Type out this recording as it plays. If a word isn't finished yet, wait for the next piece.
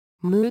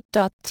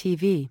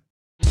Mood.tv.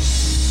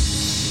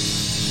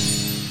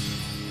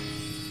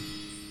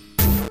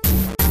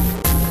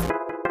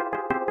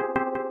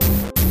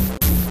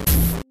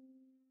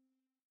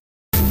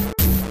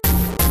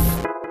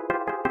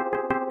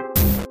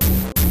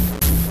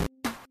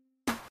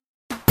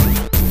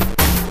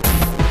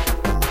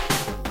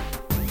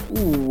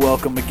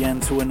 Welcome again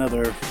to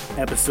another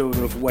episode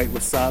of White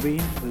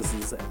Wasabi. This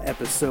is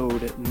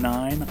episode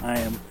 9. I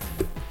am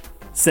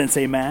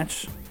Sensei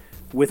Match.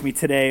 With me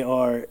today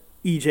are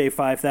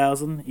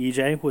EJ5000.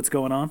 EJ, what's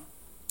going on?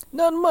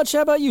 Not much.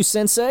 How about you,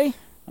 Sensei?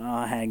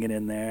 Hanging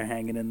in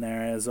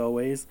there as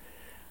always.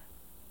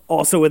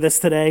 Also with us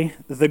today,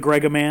 the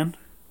Gregaman.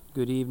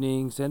 Good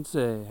evening,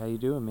 Sensei. How you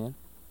doing, man?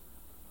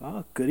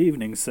 Good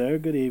evening, sir.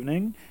 Good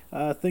evening.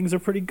 Things are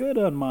pretty good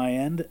on my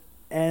end,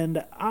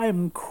 and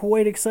I'm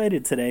quite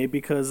excited today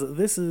because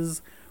this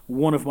is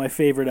one of my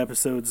favorite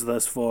episodes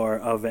thus far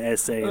of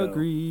SAO.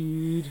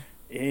 Agreed.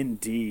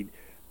 Indeed.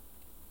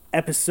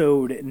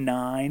 Episode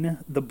 9,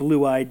 The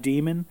Blue-Eyed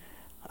Demon.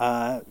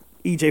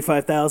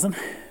 EJ5000,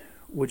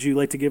 would you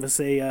like to give us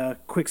a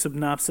quick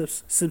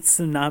synopsis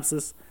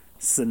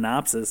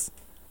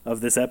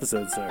of this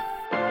episode, sir?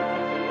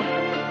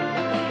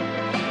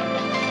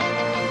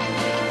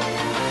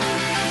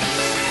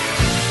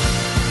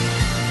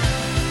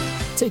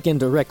 Taken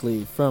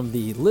directly from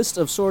the List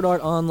of Sword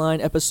Art Online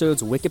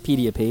episodes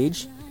Wikipedia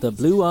page, The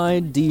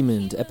Blue-Eyed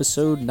Demon,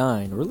 episode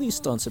 9,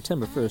 released on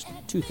September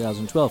 1st,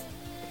 2012.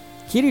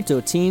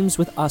 Kirito teams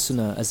with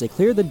Asuna as they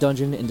clear the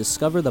dungeon and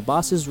discover the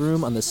boss's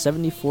room on the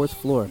 74th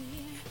floor.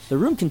 The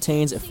room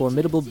contains a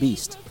formidable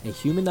beast, a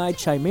humanoid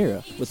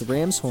chimera with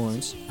ram's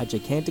horns, a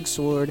gigantic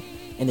sword,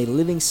 and a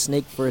living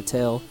snake for a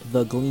tail,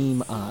 the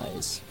Gleam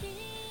Eyes.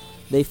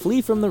 They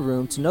flee from the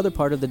room to another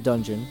part of the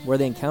dungeon where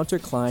they encounter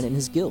Klein and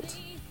his guild.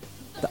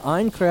 The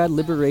Aincrad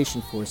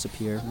Liberation Force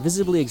appear,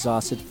 visibly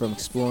exhausted from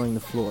exploring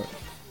the floor.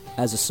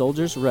 As the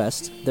soldiers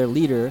rest, their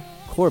leader,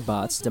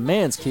 Korbats,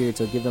 demands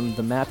Kirito give them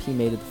the map he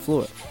made of the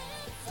floor.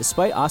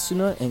 Despite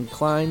Asuna and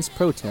Klein's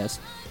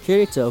protest,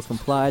 Kirito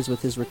complies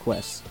with his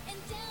request.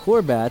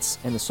 Korbats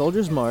and the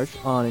soldiers march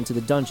on into the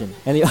dungeon,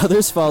 and the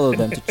others follow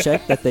them to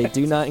check that they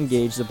do not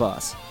engage the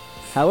boss.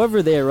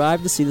 However, they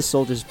arrive to see the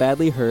soldiers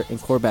badly hurt and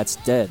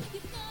Korbats dead.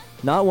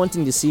 Not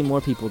wanting to see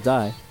more people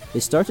die, they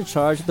start to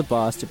charge at the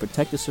boss to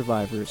protect the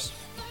survivors.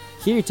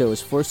 Kirito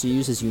is forced to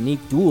use his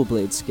unique dual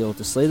blade skill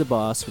to slay the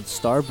boss with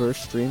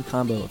Starburst stream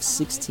combo of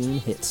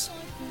 16 hits.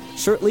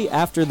 Shortly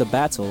after the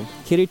battle,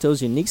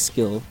 Kirito's unique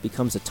skill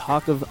becomes the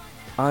talk of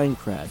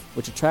Aincrad,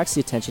 which attracts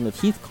the attention of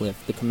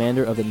Heathcliff, the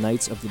commander of the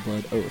Knights of the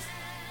Blood Oath.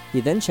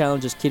 He then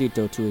challenges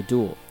Kirito to a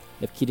duel.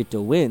 If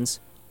Kirito wins,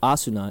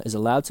 Asuna is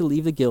allowed to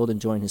leave the guild and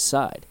join his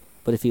side,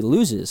 but if he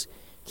loses,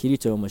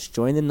 Kirito must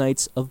join the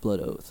Knights of Blood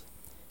Oath.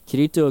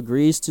 Kirito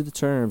agrees to the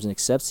terms and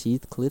accepts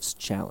Heathcliff's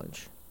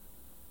challenge.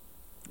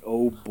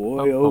 Oh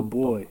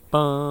boy.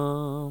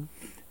 Bum.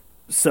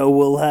 So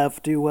we'll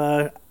have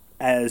to,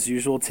 as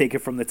usual, take it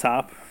from the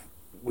top.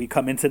 We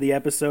come into the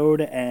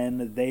episode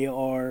and they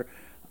are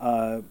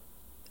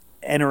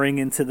entering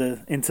into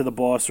the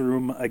boss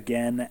room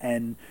again,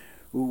 and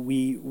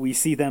we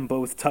see them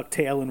both tuck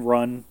tail and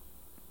run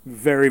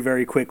very,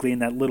 very quickly in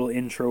that little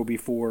intro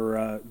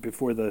before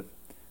the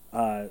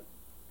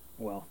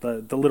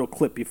little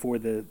clip before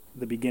the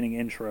beginning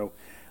intro.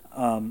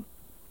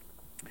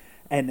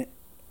 And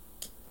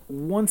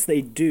once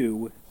they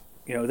do,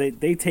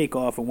 they take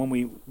off, and when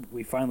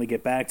we finally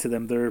get back to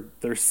them,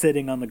 they're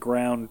sitting on the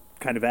ground,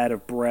 kind of out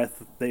of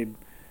breath.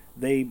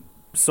 They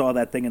saw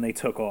that thing and they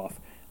took off.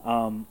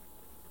 And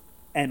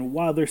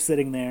while they're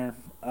sitting there,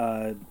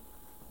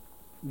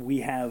 we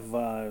have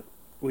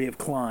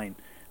Klein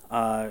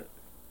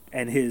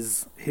and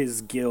his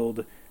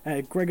guild.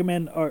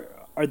 Gregaman,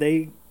 are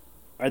they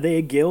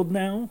a guild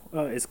now?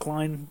 Is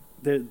Klein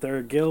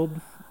their guild?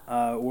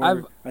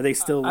 Or are they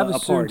still I've a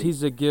assumed party?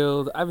 he's a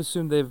guild. I've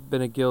assumed they've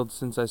been a guild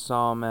since I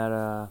saw him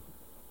at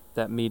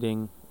that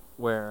meeting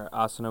where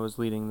Asuna was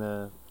leading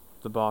the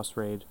boss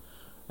raid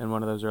in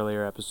one of those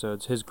earlier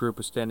episodes. His group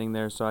was standing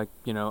there, so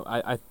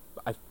I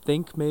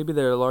think maybe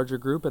they're a larger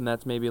group, and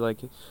that's maybe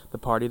like the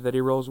party that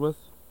he rolls with.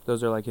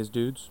 Those are like his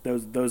dudes.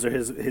 Those are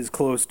his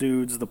close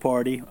dudes. The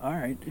party. All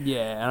right.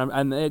 Yeah,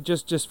 and it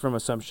just from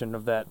assumption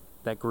of that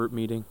group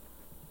meeting.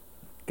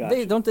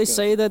 Gotcha. Don't they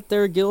say that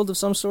they're a guild of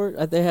some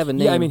sort? They have a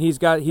name. Yeah, I mean he's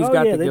got the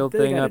guild they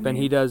thing got a up, and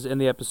name. he does in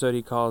the episode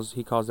he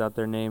calls out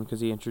their name because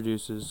he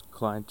introduces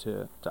Klein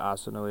to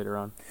Asuna later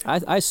on.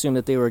 I assume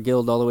that they were a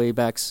guild all the way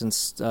back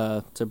since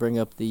to bring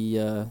up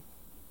the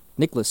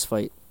Nicholas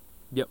fight.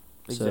 Yep,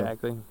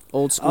 exactly. So,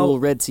 old school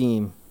red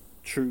team.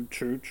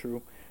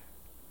 True.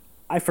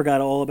 I forgot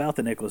all about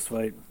the Nicholas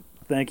fight.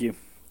 Thank you.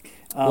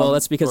 Well,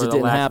 that's because or it the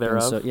didn't lack happen.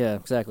 thereof. So yeah,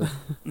 exactly.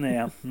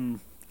 Yeah.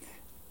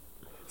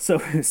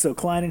 So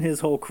Klein and his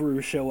whole crew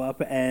show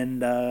up,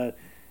 and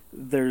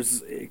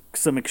there's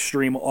some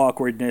extreme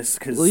awkwardness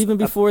because Well, even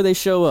before they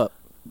show up,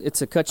 it's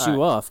to cut you All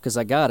right. off because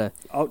I gotta.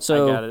 Oh,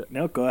 So I got it.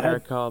 no, go ahead.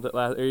 Eric called it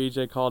last, or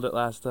EJ called it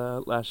last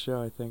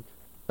show, I think.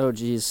 oh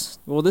geez.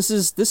 Well, this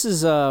is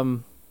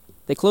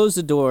they close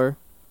the door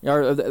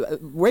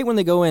Right when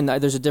they go in,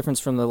 there's a difference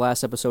from the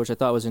last episode, which I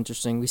thought was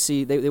interesting. We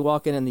see they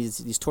walk in and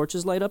these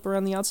torches light up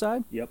around the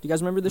outside. Yep. Do you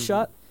guys remember the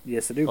shot?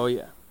 Yes, I do. Oh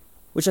yeah.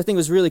 Which I think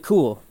was really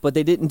cool, but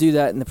they didn't do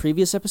that in the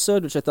previous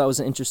episode, which I thought was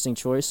an interesting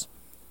choice.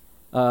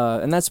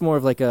 And that's more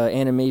of like a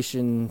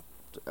animation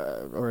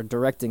or a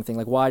directing thing.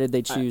 Like, why did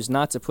they choose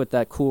not to put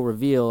that cool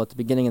reveal at the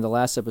beginning of the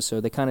last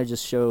episode? They kind of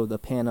just show the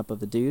pan up of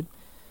the dude.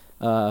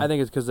 I think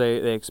it's because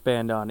they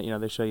expand on it.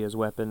 They show you his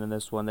weapon in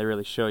this one. They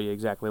really show you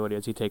exactly what he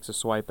is. He takes a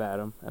swipe at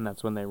him, and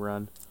that's when they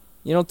run.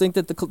 You don't think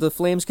that the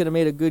flames could have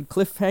made a good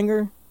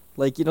cliffhanger?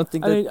 Like, you don't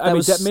think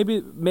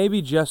that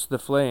maybe just the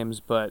flames,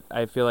 but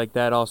I feel like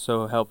that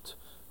also helped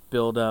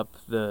build up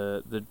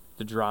the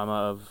drama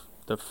of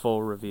the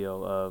full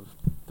reveal of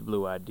the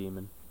blue-eyed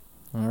demon.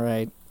 All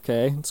right.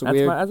 Okay. It's That's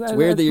weird. my- It's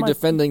weird that you're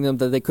defending them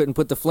that they couldn't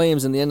put the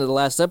flames in the end of the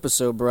last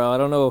episode, bro. I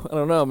don't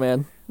know,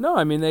 man. No,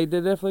 I mean they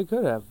definitely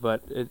could have,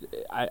 but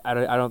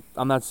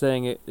I'm not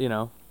saying it.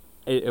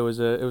 It was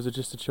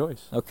just a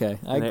choice. Okay,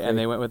 And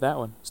they went with that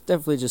one. It's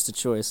definitely just a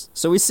choice.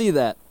 So we see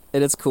that,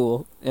 and it's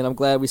cool, and I'm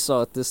glad we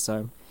saw it this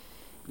time.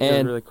 It was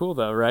And really cool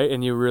though, right?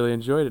 And you really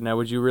enjoyed it. Now,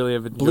 would you really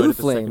have enjoyed Blue it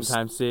the flames. second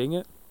time seeing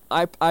it?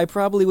 I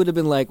probably would have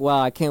been like,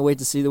 wow, I can't wait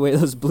to see the way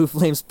those blue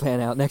flames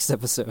pan out next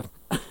episode.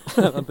 I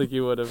don't think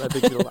you would have. I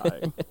think you're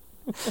lying.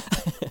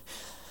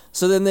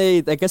 So then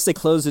I guess they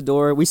close the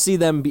door. We see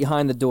them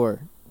behind the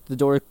door. The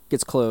door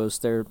gets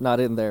closed. They're not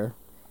in there.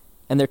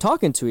 And they're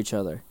talking to each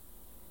other.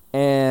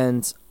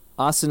 And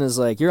Asuna's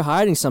like, you're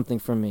hiding something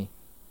from me.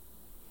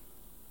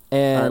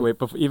 And All right,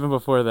 wait. Even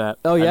before that,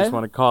 Oh, yeah? I just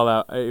want to call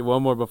out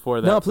one more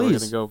before that. No, so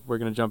please. We're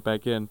gonna jump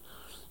back in.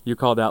 You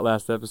called out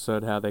last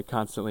episode how they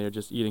constantly are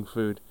just eating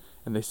food,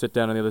 and they sit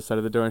down on the other side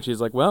of the door, and she's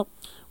like, "Well,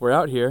 we're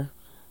out here.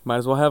 Might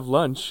as well have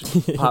lunch."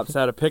 Pops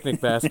out a picnic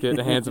basket and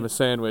hands him a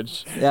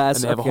sandwich. yeah, And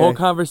they have a whole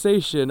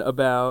conversation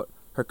about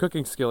her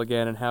cooking skill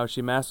again and how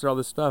she mastered all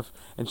this stuff,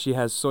 and she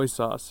has soy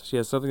sauce. She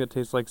has something that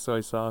tastes like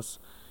soy sauce.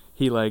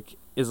 He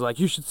is like,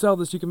 you should sell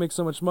this, you can make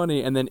so much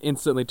money, and then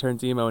instantly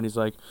turns emo and he's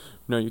like,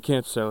 no, you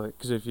can't sell it,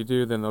 because if you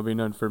do, then there'll be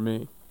none for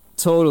me.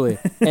 Totally.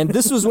 And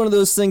this was one of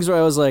those things where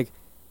I was like,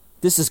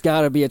 this has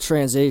got to be a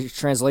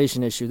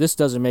translation issue. This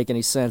doesn't make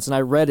any sense. And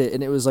I read it,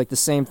 and it was like the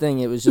same thing.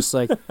 It was just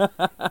like,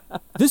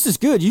 this is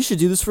good. You should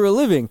do this for a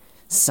living.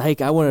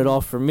 Psych, I want it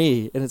all for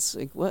me. And it's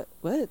like, what?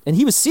 And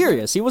he was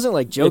serious. He wasn't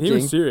like joking. Yeah,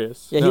 he was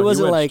serious. Yeah, No, he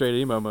wasn't went like straight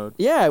emo mode.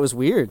 Yeah, it was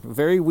weird.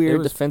 Very weird, It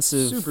was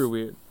defensive, super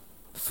weird.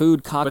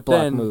 food cock But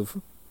block then-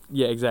 move.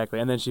 Yeah, exactly.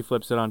 And then she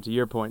flips it onto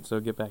your point, so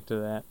get back to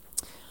that.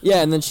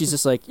 Yeah, and then she's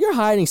just like, you're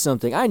hiding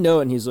something. I know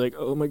it. And he's like,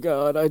 oh my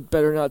God, I'd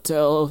better not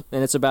tell.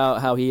 And it's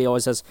about how he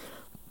always has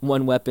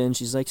one weapon.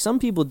 She's like, some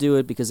people do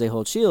it because they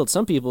hold shields.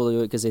 Some people do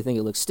it because they think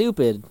it looks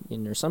stupid.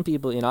 And there's some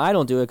people, I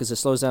don't do it because it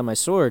slows down my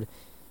sword.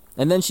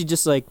 And then she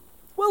just like,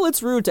 well,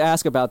 it's rude to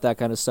ask about that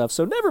kind of stuff.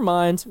 So never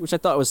mind, which I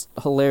thought was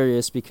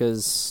hilarious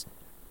because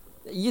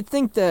you'd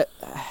think that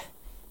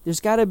there's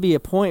got to be a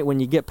point when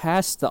you get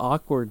past the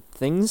awkward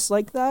things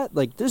like that.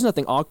 Like, there's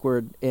nothing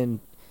awkward in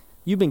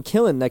you've been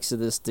killing next to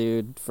this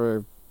dude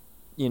for,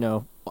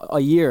 a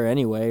year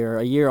anyway, or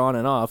a year on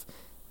and off.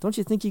 Don't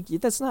you think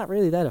that's not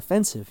really that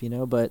offensive,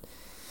 But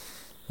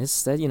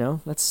it's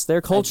that, that's their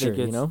culture, I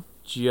think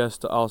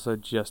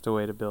it's just a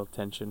way to build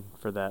tension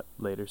for that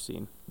later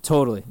scene.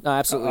 Totally. No,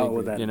 absolutely. agree.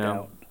 Without a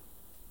doubt.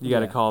 You got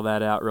to Yeah. call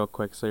that out real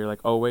quick, so you're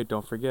like, oh wait,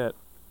 don't forget.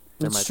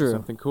 There It's might true. be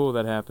something cool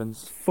that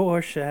happens.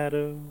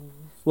 Foreshadow.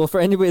 Well,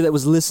 for anybody that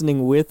was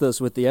listening with us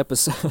with the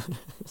episode,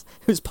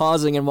 who's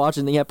pausing and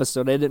watching the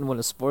episode, I didn't want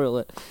to spoil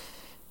it.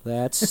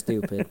 That's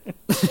stupid.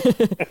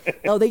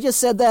 Oh, they just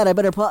said that. I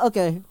better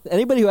okay.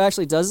 Anybody who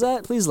actually does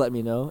that, please let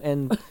me know.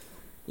 And,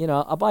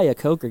 I'll buy you a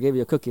Coke or give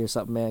you a cookie or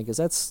something, man, because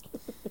that's...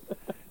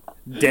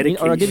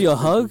 Dedication. Or I'll give you a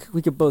hug.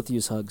 We could both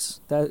use hugs.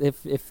 That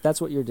if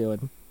that's what you're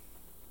doing.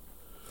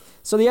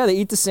 So, yeah, they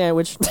eat the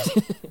sandwich.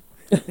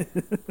 They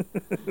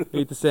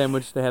eat the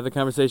sandwich. They have the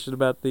conversation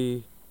about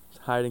the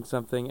hiding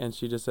something, and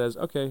she just says,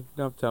 "Okay,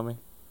 don't have to tell me."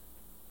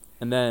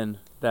 And then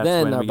that's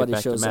Then when our we get buddy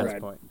back to shows Matt's up.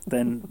 point.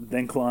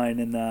 Then Klein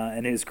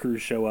and his crew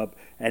show up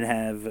and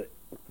have,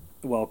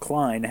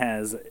 Klein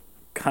has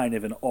kind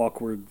of an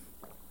awkward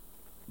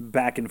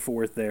back and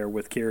forth there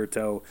with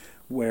Kirito,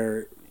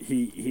 where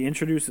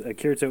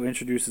Kirito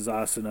introduces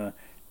Asuna,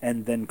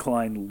 and then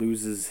Klein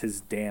loses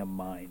his damn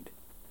mind.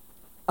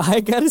 I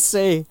gotta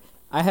say,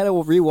 I had to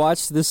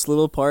rewatch this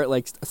little part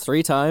like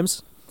 3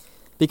 times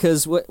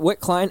because what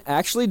Klein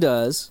actually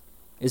does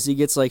is he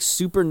gets like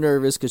super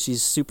nervous because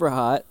she's super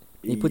hot.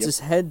 He puts Yep. his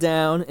head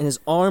down and his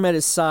arm at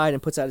his side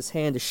and puts out his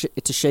hand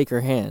to shake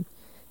her hand.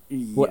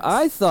 What Yes.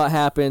 I thought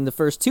happened the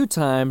first 2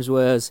 times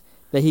was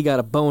that he got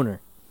a boner.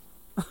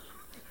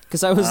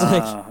 Because I was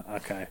like,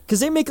 okay. because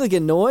they make like a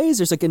noise.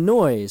 There's like a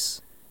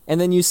noise, and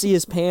then you see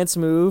his pants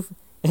move,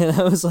 and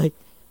I was like,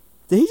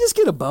 did he just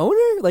get a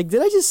boner? Like,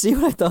 did I just see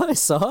what I thought I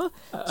saw?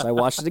 So I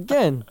watched it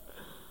again,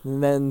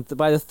 and then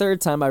by the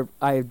 3rd time,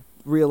 I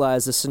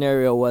realized the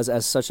scenario was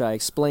as such. I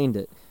explained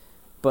it,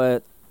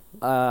 but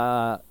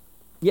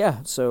yeah.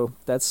 So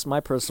that's my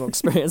personal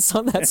experience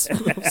on that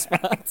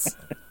spot.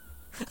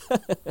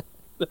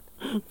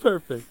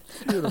 Perfect.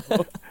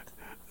 Beautiful.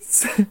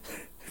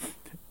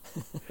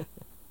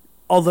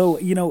 Although,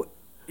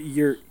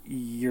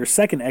 your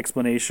second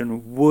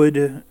explanation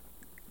would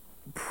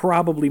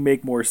probably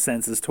make more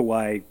sense as to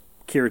why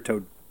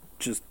Kirito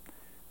just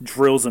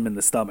drills him in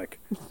the stomach.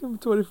 I'm a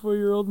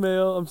 24-year-old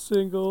male. I'm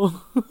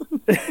single.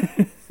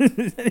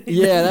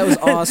 Yeah, that was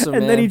awesome,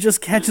 And man. then he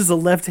just catches a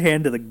left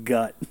hand to the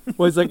gut.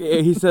 Well, he's like,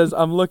 he says,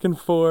 I'm looking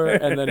for,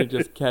 and then he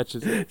just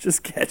catches it.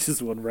 Just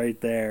catches one right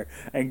there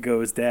and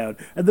goes down.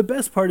 And the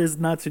best part is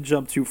not to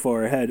jump too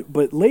far ahead,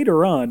 but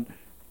later on,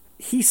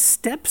 he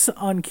steps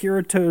on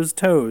Kirito's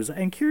toes,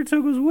 and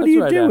Kirito goes, "What are That's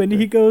you right doing?" after.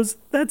 He goes,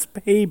 "That's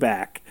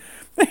payback."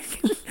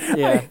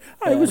 Yeah,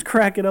 I was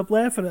cracking up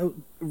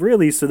laughing.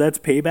 Really? So that's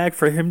payback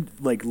for him,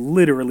 like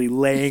literally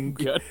laying.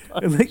 Good.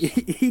 Like,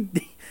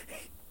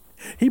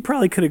 he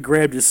probably could have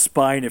grabbed his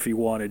spine if he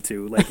wanted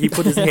to. Like he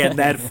put his hand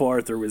that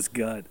far through his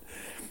gut.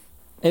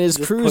 And his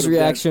Just crew's put him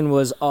reaction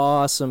was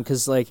awesome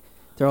because, like,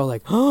 they're all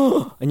like,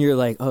 "Oh!" and you're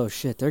like, "Oh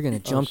shit, they're gonna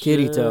jump shit.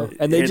 Kirito,"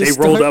 and they Yeah, just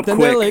they rolled start, up then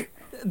quick. They're like,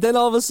 then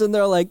all of a sudden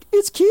they're like,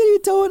 "It's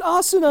Kirito and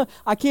Asuna!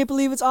 I can't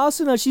believe it's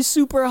Asuna. She's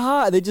super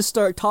hot." They just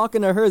start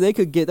talking to her. They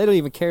don't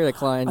even care that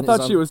Klein. I is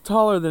thought on- she was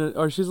taller than,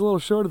 or she's a little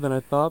shorter than I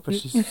thought, but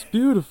she's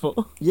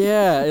beautiful.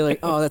 Yeah, you're like,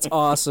 "Oh, that's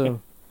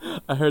awesome."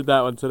 I heard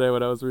that one today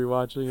when I was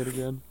rewatching it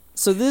again.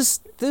 So this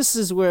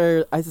is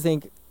where I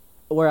think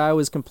where I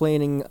was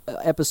complaining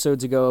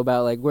episodes ago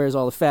about like where's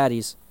all the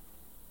fatties.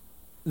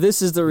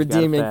 This is the You got a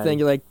redeeming fatty. thing.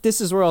 You're like, this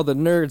is where all the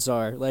nerds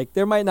are. Like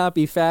there might not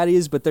be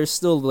fatties, but there's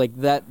still like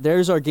that.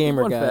 There's our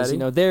gamer one guys.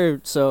 fatty. They're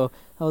so.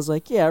 I was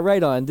like, yeah,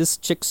 right on. This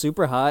chick's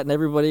super hot, and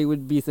everybody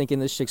would be thinking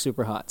this chick's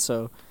super hot.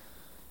 So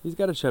He's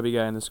got a chubby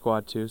guy in the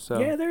squad too, so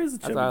Yeah, there's a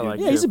That's what I chubby like.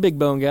 dude. yeah, he's a big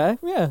bone guy.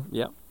 Yeah,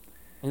 yeah.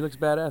 He looks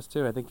badass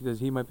too. I think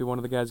he might be one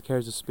of the guys who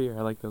carries a spear.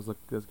 I like those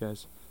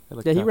guys. They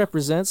look yeah. He tough.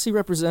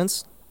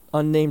 represents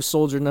unnamed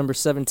soldier number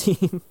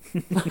 17.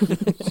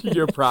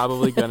 You're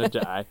probably gonna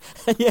die.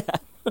 Yeah,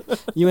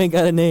 you ain't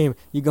got a name.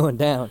 You going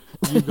down.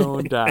 You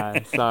gonna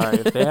die. Sorry.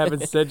 If they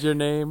haven't said your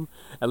name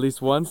at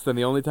least once, then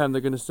the only time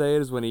they're gonna say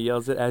it is when he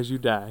yells it as you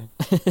die.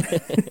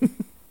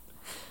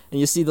 And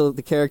you see the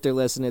character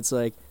list, and it's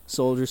like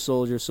soldier,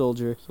 soldier,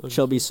 soldier,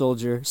 chubby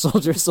soldier,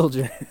 soldier,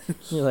 soldier.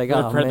 You're like, In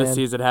oh man.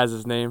 parentheses, it has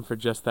his name for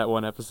just that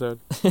one episode.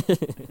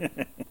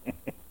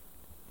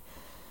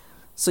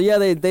 So yeah,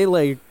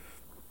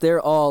 they're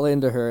all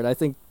into her, and I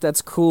think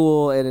that's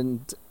cool.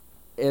 And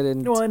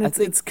Well, and I it's,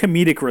 think it's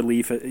comedic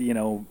relief.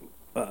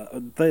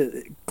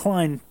 The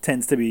Klein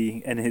tends to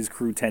be, and his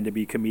crew tend to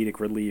be comedic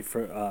relief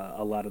for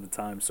a lot of the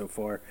time so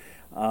far,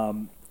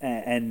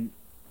 and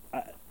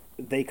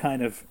they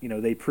kind of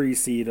they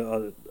precede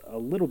a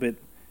little bit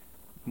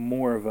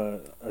more of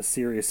a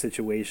serious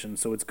situation.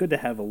 So it's good to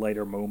have a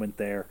lighter moment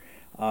there.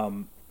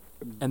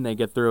 And they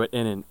get through it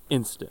in an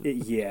instant.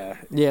 Yeah,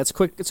 it's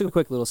quick. It's a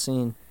quick little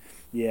scene.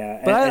 yeah.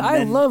 But and I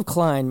then- love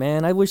Klein,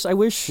 man. I wish.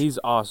 He's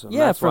awesome.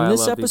 Yeah, That's why from I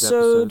this love these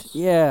episode. episodes.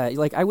 Yeah,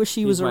 like I wish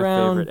he He's was my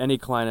around. favorite. Any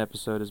Klein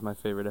episode is my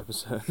favorite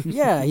episode.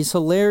 Yeah, he's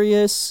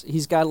hilarious.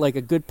 He's got like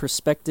a good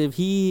perspective.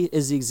 He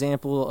is the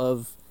example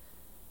of.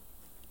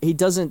 He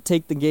doesn't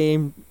take the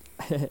game.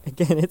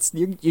 Again, it's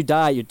you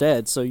die, you're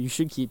dead, so you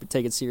should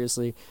take it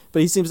seriously.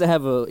 But he seems to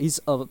have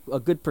a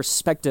good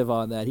perspective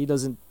on that. He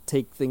doesn't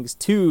take things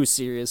too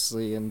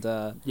seriously, and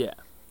Yeah.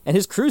 and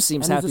his crew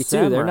seems And he's happy a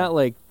too.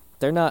 samurai.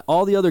 They're not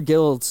all the other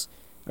guilds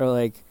are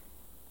like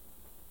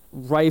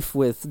rife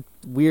with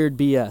weird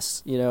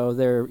BS.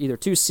 They're either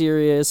too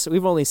serious.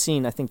 We've only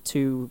seen I think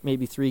 2,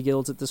 maybe 3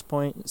 guilds at this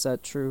point. Is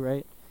that true,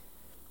 right?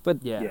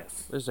 Yeah.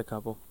 Yes. There's a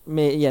couple.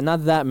 Yeah,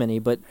 not that many,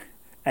 but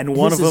And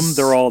one his of them, is-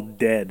 they're all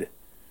dead.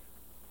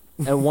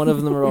 and one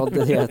of them are all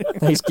yeah.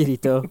 Thanks,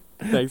 Kirito.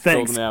 Thanks,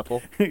 Thanks. Golden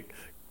Apple.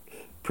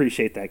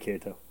 Appreciate that,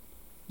 Kirito.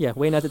 Yeah,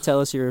 wait not to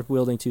tell us you're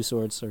wielding 2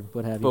 swords or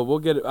what have But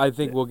you. I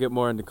think we'll get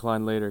more into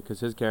Klein later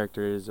because his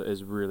character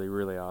is really,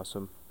 really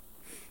awesome.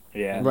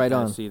 Yeah. And Right you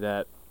kinda on. See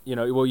that,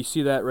 you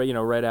see that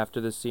right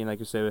after this scene, like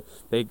you say,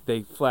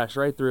 they flash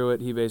right through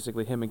it. Him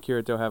and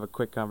Kirito have a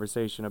quick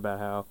conversation about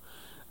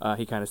how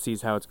he kind of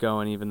sees how it's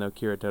going, even though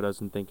Kirito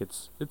doesn't think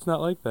it's not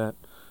like that,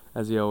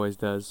 as he always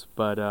does.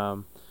 But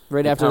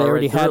Right they after they power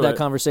already right had through that it.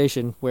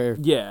 conversation where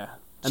yeah,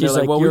 and she's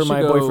they're like, well, we "You're should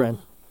my go-" boyfriend."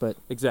 But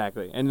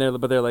Exactly, and they're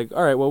like,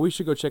 all right, well, we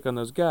should go check on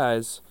those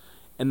guys,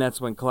 and that's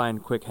when Klein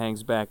quick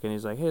hangs back and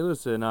he's like, hey,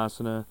 listen,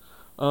 Asuna,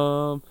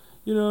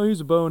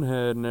 he's a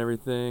bonehead and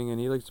everything, and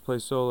he likes to play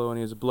solo and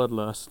he has a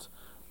bloodlust,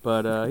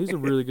 but he's a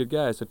really good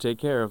guy, so take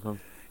care of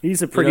him.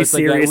 He's a pretty it's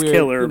like that serious weird,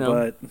 killer, you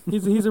know, but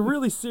He's a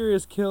really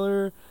serious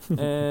killer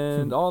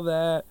and all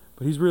that,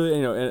 but he's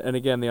really and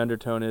again the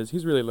undertone is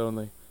he's really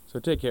lonely, so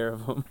take care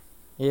of him.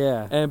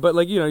 yeah, But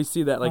you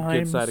see that good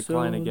I'm side of so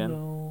Klein again.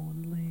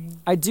 lonely.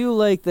 I do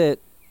like that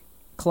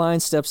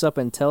Klein steps up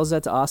and tells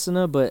that to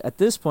Asuna, but at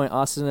this point,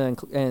 Asuna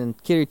and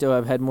Kirito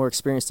have had more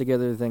experience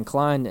together than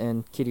Klein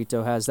and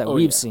Kirito has that Oh,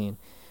 we've yeah. seen.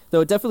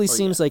 Though it definitely Oh,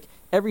 seems yeah. like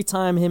every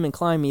time him and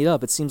Klein meet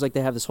up, it seems like they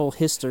have this whole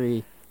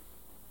history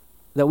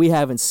that we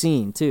haven't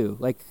seen, too.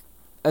 Like,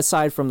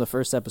 aside from the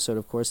first episode,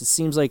 of course, it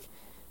seems like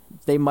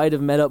they might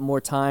have met up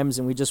more times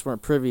and we just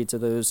weren't privy to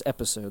those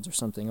episodes or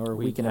something, or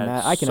We can had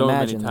I can so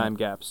imagine many time that.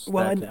 gaps.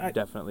 Well, that and could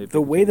definitely be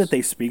the way that case.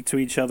 they speak to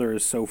each other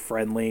is so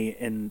friendly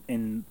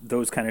in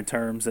those kind of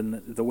terms,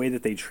 and the way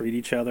that they treat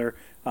each other,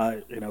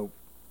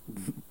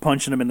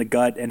 punching him in the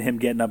gut and him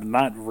getting up, and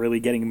not really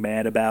getting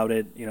mad about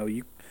it.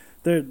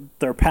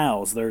 They're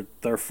pals,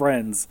 they're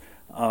friends.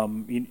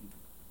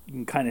 You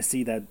can kind of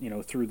see that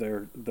through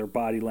their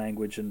body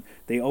language, and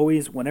they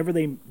always, whenever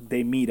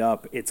they meet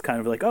up, it's kind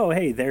of like, oh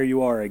hey, there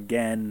you are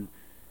again,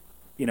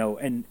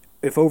 and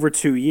if over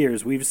 2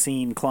 years we've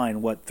seen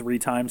Klein 3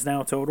 times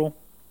now total.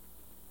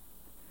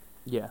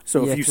 Yeah.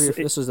 So yeah, if you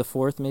this was the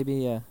fourth, maybe.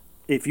 Yeah.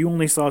 if you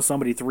only saw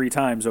somebody 3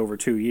 times over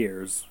 2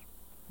 years,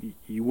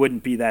 you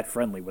wouldn't be that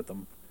friendly with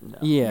them. No.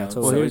 Yeah, No,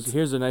 totally. Well, so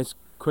here's a nice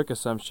quick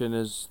assumption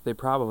is they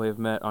probably have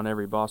met on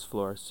every boss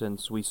floor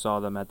since we saw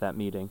them at that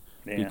meeting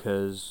Yeah.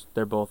 because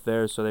they're both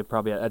there. So they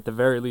probably, at the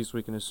very least,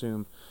 we can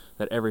assume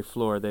that every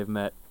floor they've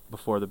met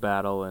before the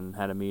battle and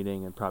had a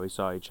meeting and probably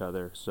saw each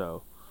other.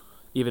 So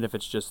even if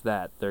it's just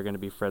that, they're going to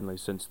be friendly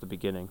since the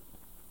beginning.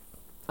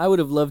 I would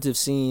have loved to have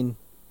seen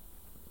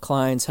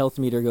Klein's health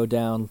meter go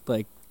down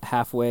like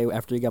halfway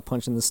after he got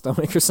punched in the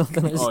stomach or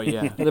something. Oh,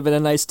 yeah. It'd have been a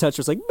nice touch. It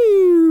was like,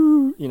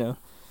 boo,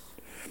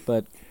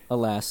 But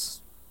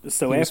alas,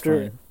 So he was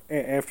after fine.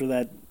 after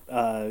that,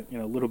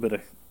 little bit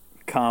of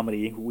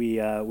comedy,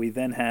 we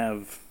then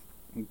have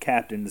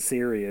Captain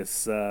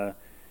Sirius. The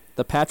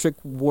Patrick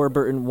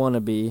Warburton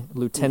wannabe,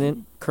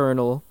 Lieutenant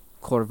Colonel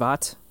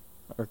Korvat,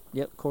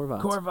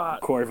 Korvat.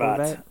 Korvat.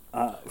 Korvat.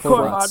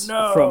 Korvat,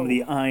 no! From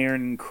the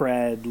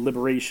Ironclad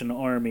Liberation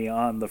Army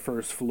on the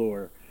first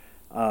floor.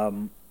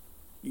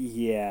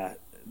 Yeah.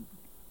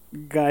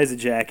 Guy's a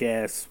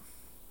jackass.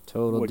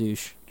 Total What-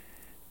 douche.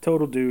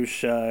 Total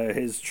douche.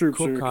 His troops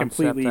Cool are concept.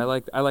 completely...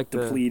 I like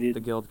depleted. the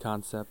guild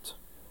concept.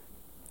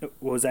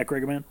 What was that,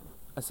 Gregor?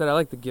 I said I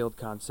like the guild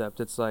concept.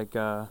 It's like,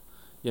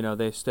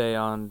 they stay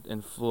on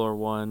in floor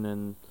 1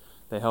 and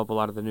they help a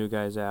lot of the new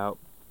guys out,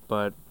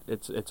 but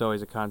it's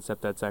always a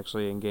concept that's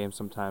actually in game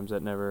sometimes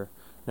that never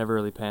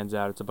really pans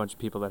out. It's a bunch of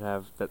people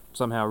that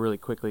somehow really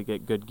quickly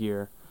get good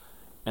gear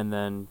and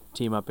then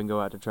team up and go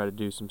out to try to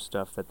do some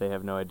stuff that they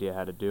have no idea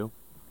how to do.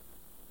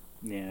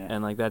 Yeah.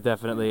 And like that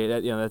definitely,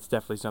 that's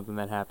definitely something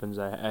that happens.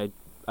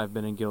 I've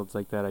been in guilds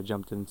like that. I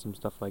jumped in some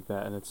stuff like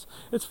that, and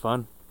it's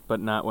fun,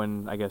 but not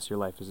when I guess your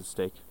life is at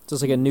stake. So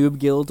it's like a noob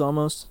guild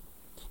almost.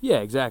 Yeah,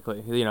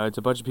 exactly. It's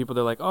a bunch of people.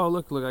 They're like, oh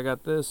look, I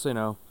got this.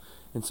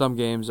 In some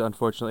games,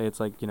 unfortunately, it's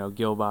like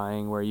guild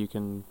buying where you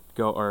can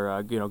go,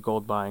 or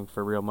gold buying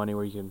for real money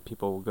where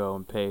people will go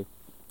and pay,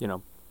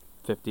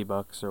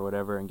 $50 or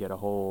whatever and get a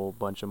whole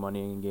bunch of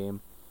money in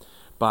game,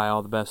 buy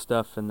all the best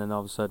stuff, and then all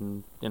of a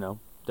sudden,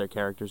 their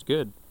character's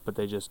good, but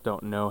they just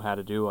don't know how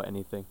to do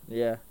anything.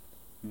 Yeah.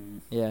 Mm.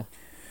 Yeah.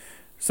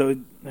 So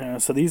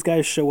these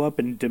guys show up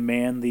and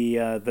demand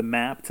the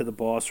map to the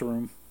boss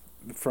room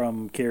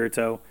from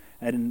Kirito,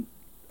 and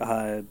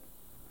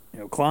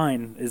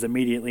Klein is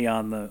immediately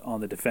on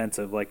the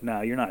defensive, like,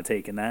 no, you're not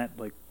taking that,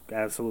 like,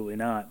 absolutely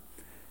not.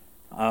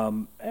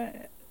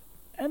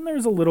 And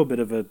there's a little bit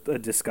of a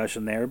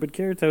discussion there, but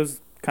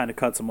Kirito's kind of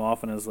cuts him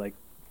off and is like,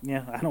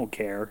 yeah, I don't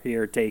care,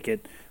 here, take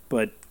it,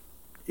 but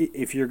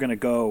if you're gonna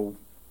go,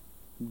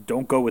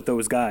 don't go with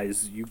those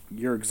guys.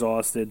 You're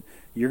exhausted.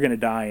 You're gonna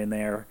die in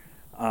there,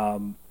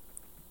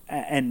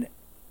 and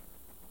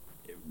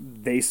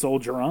they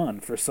soldier on.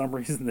 For some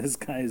reason, this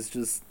guy is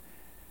just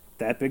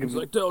that big of. He's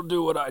like, they'll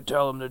do what I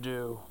tell them to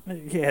do.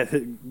 Yeah,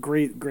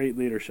 great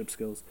leadership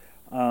skills.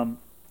 They.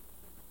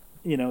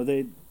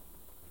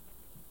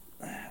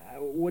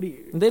 What do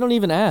you? They don't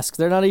even ask.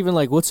 They're not even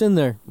like, what's in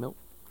there? Nope.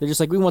 They're just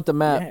like, we want the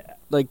map. Yeah.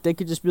 Like, they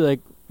could just be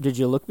like, did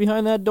you look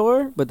behind that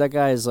door? But that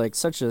guy is like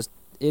such a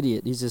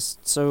idiot. He's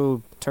just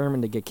so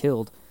determined to get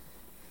killed.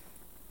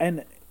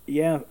 And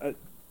yeah,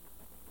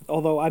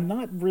 although I'm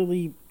not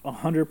really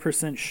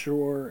 100%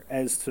 sure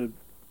as to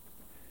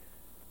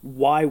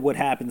why what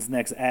happens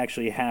next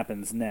actually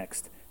happens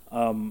next.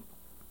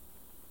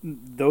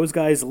 Those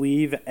guys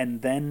leave,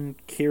 and then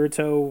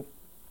Kirito,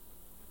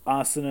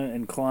 Asuna,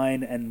 and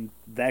Klein and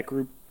that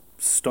group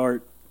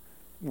start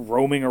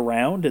roaming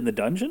around in the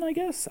dungeon, I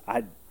guess?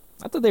 I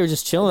thought they were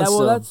just chilling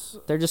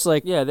still. They're just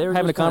like Yeah, they were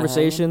having a just kinda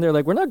conversation. hanging. They're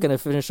like, we're not going to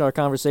finish our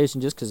conversation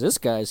just because this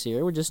guy's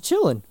here. We're just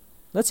chilling.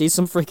 Let's eat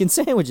some freaking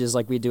sandwiches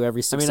like we do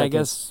every 6 seconds. I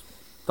guess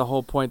the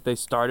whole point they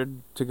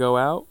started to go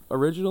out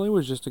originally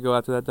was just to go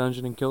out to that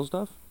dungeon and kill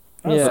stuff.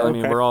 Yeah. So,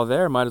 okay. we're all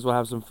there. Might as well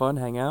have some fun,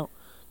 hang out,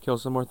 kill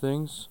some more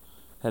things,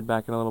 head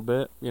back in a little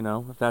bit.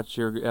 If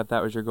that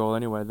was your goal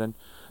anyway, then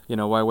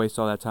why waste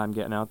all that time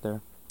getting out there?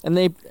 And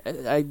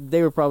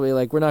they were probably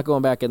like, we're not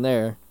going back in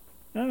there.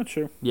 Oh,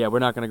 true. Yeah, we're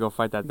not going to go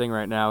fight that thing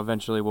right now.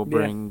 Eventually, we'll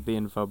bring the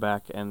info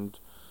back and,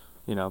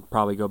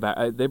 probably go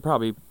back. They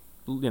probably,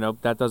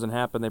 that doesn't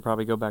happen. They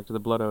probably go back to the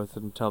Blood Oath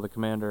and tell the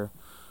commander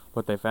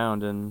what they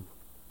found, and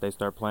they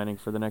start planning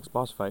for the next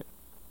boss fight.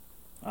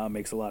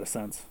 Makes a lot of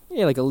sense.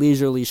 Yeah, like a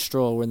leisurely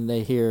stroll when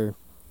they hear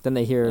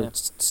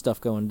stuff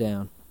going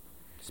down.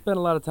 Spend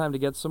a lot of time to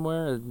get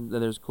somewhere, and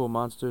there's cool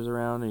monsters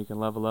around, and you can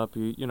level up.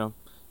 You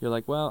you're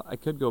like, well, I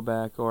could go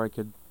back, or I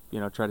could,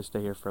 try to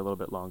stay here for a little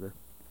bit longer.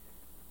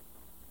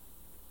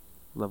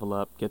 Level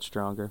up, get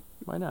stronger.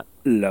 Why not?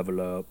 Level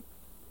up.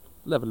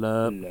 Level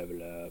up.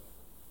 Level up.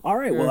 All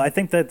right, well, I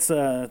think that's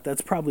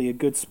probably a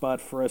good spot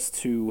for us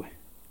to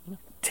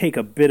take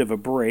a bit of a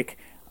break.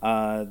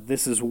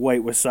 This is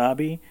White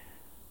Wasabi,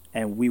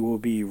 and we will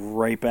be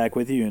right back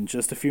with you in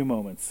just a few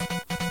moments.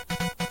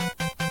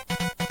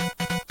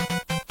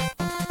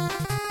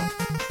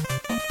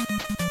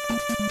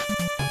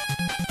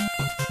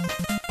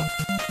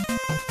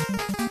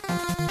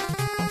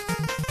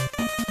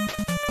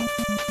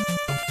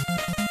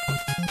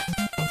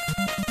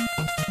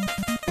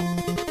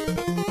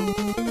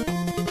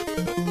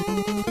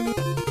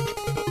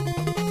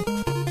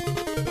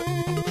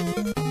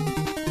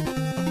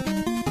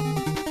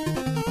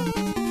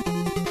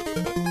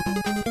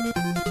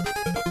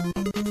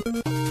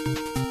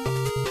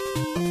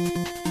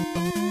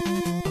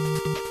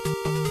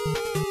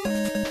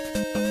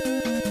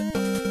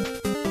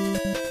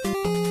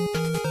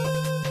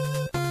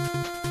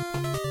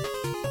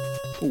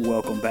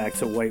 Welcome back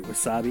to White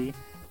Wasabi,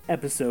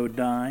 Episode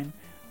 9,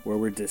 where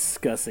we're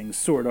discussing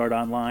Sword Art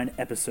Online,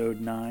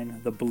 Episode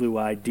 9, The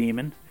Blue-Eyed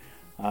Demon.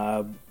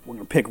 We're going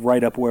to pick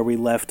right up where we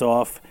left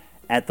off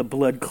at the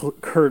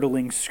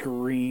blood-curdling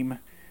scream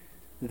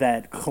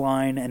that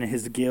Klein and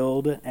his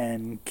guild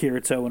and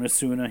Kirito and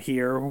Asuna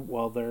hear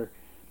while they're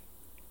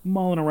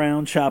mulling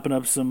around, chopping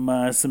up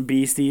some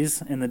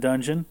beasties in the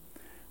dungeon.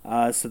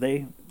 So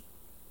they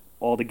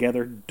all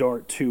together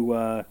dart to,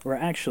 or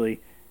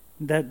actually...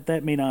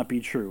 That may not be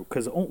true,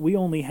 because we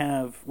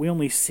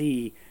only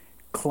see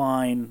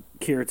Klein,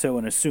 Kirito,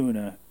 and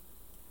Asuna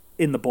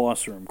in the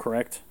boss room,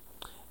 correct?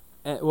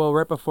 Well,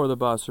 right before the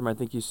boss room, I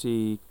think you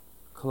see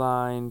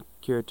Klein,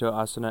 Kirito,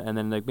 Asuna, and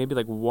then maybe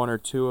one or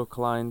two of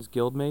Klein's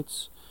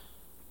guildmates.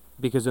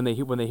 Because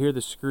when they hear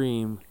the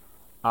scream,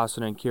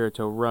 Asuna and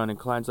Kirito run, and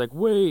Klein's like,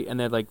 "Wait!" and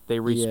then they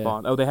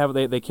respawn. Yeah.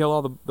 Oh, they kill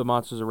all the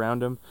monsters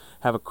around him,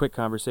 have a quick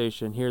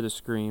conversation, hear the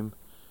scream.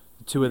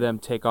 The two of them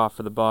take off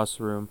for the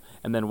boss room,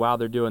 and then while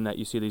they're doing that,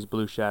 you see these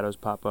blue shadows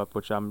pop up,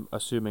 which I'm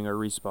assuming are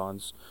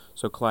respawns.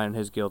 So Klein and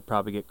his guild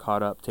probably get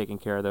caught up taking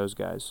care of those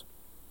guys.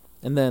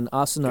 And then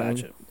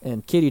Asuna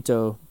and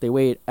Kirito, they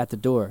wait at the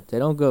door. They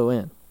don't go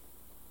in.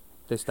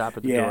 They stop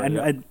at the door.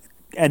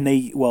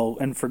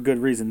 And for good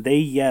reason. They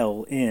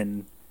yell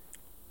in,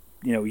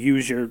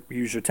 use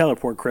your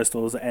teleport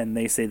crystals, and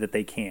they say that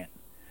they can't.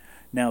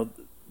 Now,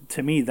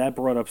 to me, that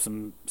brought up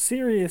some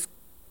serious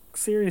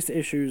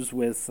issues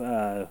with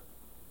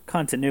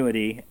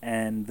continuity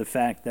and the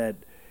fact that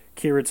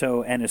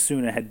Kirito and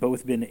Asuna had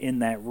both been in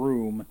that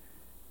room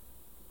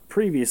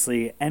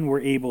previously and were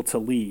able to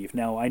leave.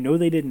 Now, I know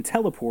they didn't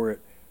teleport,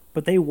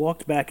 but they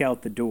walked back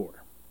out the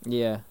door.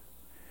 Yeah.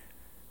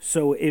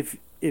 So if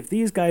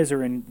these guys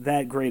are in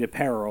that great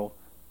apparel,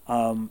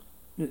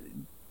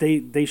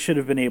 they should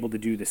have been able to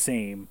do the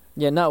same.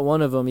 Yeah, not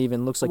one of them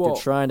even looks like they're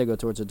trying to go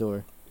towards the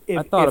door.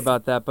 I thought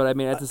about that, but I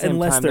mean, at the same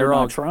time, they're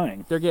all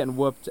trying. They're getting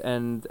whooped,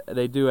 and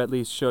they do at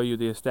least show you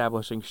the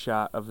establishing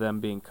shot of them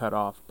being cut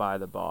off by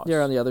the boss.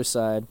 They're on the other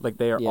side. Like,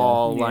 they are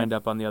all lined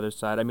up on the other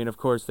side. I mean, of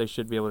course, they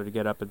should be able to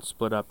get up and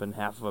split up, and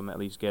half of them at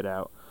least get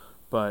out.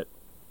 But,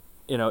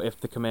 if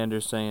the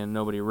commander's saying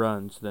nobody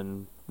runs,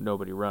 then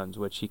nobody runs,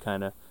 which he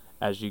kind of,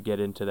 as you get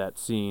into that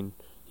scene,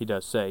 he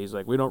does say. He's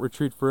like, we don't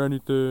retreat for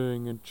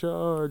anything, and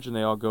charge, and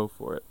they all go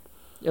for it.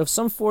 If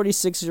some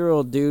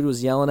 46-year-old dude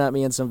was yelling at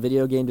me in some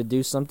video game to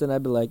do something,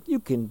 I'd be like,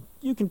 "You can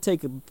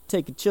take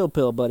a chill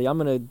pill, buddy. I'm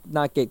gonna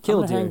not get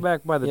killed here." Hang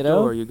back by the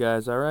door, you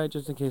guys. All right,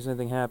 just in case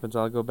anything happens,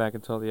 I'll go back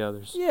and tell the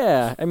others.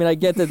 Yeah, I mean, I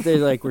get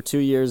that we're 2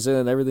 years in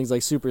and everything's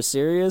super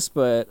serious,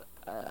 but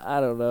I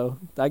don't know.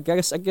 I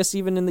guess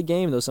even in the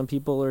game though, some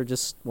people are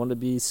just want to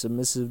be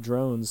submissive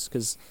drones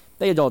because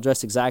they had all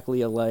dressed exactly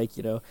alike.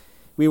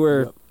 We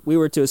were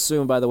to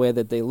assume by the way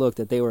that they looked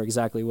that they were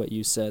exactly what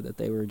you said, that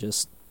they were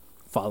just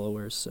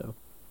followers. So,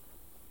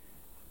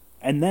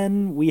 and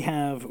then we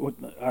have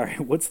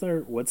what's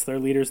their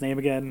leader's name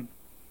again?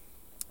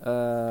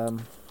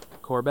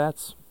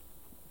 Corbats.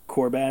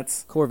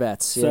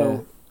 Corvats. Yeah.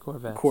 So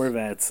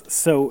Corvats.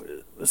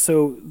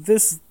 So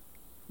this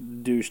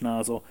douche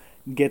nozzle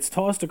gets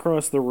tossed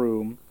across the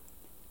room,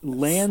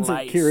 lands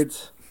at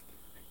Kirito's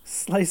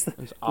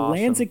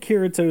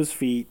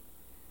feet,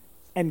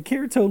 and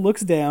Kirito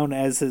looks down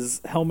as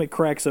his helmet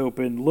cracks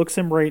open, looks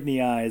him right in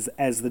the eyes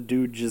as the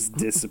dude just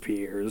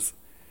disappears.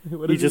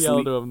 What did he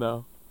yell to him,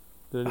 though?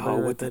 Did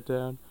anybody write that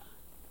down?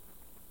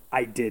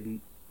 I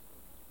didn't.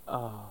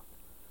 Oh.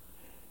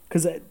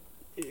 Because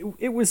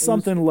it was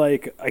something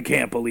like, I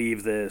can't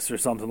believe this, or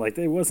something like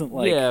that. It wasn't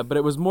like... Yeah, but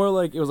it was more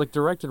like, it was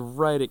directed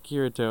right at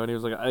Kirito, and he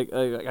was like,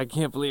 I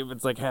can't believe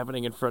it's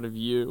happening in front of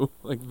you.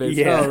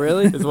 Basically, Oh,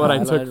 really? Is what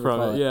I took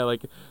from it. Yeah,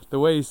 the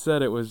way he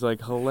said it was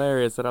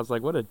hilarious, and I was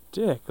like, what a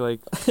dick.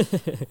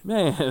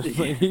 Man,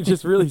 he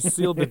just really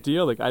sealed the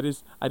deal.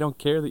 I don't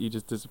care that you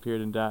just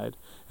disappeared and died,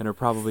 and are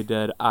probably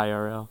dead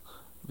IRL.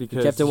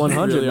 because Kept it you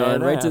 100, really are man,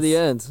 an right to the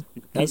ass. end.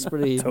 That's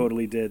pretty.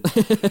 Totally did.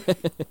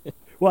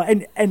 Well,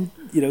 and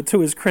to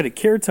his credit,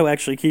 Kirito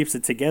actually keeps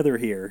it together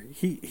here.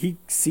 He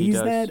sees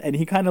does. that, and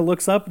he kind of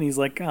looks up and he's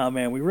like, "Oh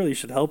man, we really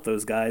should help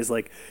those guys."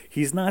 Like,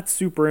 he's not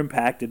super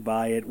impacted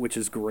by it, which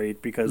is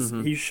great because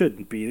he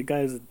shouldn't be. The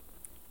guy's a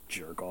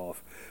jerk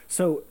off.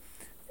 So,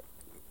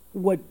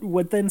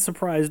 what then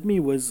surprised me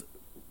was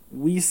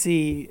we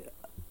see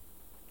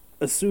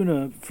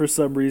Asuna for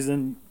some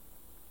reason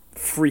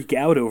freak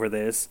out over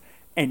this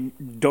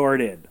and dart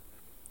in.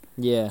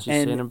 Yeah. She's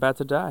And- saying I'm about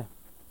to die.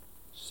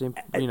 Seem,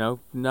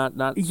 not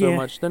so Yeah.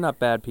 much. They're not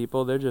bad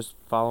people. They're just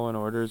following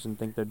orders and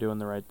think they're doing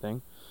the right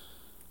thing.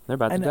 They're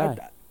about to And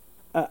die.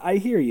 I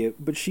hear you,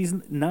 but she's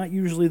not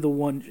usually the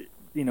one,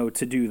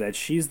 to do that.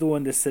 She's the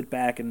one to sit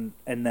back and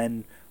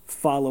then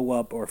follow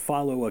up or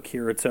follow a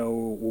Kirito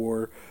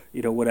or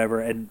whatever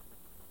and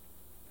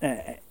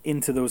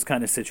into those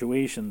kind of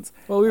situations.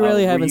 Well, we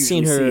really where haven't you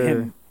seen usually her. see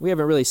him- We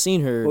haven't really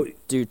seen her Well,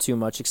 do too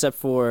much, except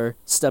for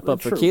step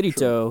up for true,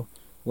 Kirito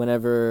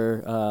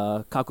whenever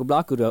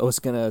Kakubakuro was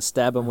gonna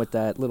stab him with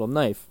that little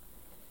knife.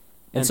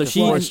 And so to she,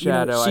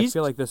 foreshadow, I she's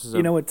feel like this is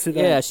You know what? To that,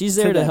 Yeah, she's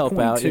there to that help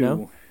point out,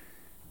 too,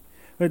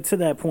 But to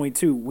that point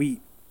too,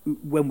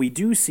 when we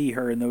do see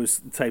her in those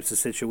types of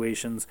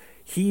situations,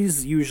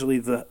 he's usually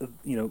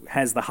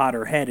has the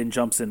hotter head and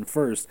jumps in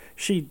first.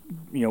 She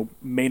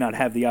may not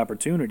have the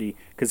opportunity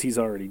because he's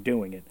already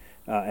doing it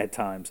at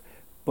times.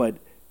 But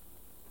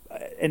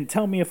and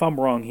tell me if I'm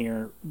wrong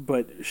here,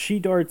 but she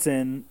darts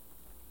in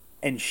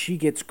and she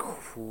gets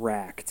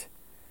cracked.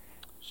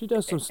 she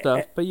does some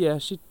stuff, but yeah,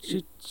 she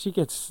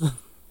gets.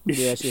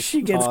 yeah, she's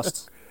she gets.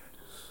 tossed.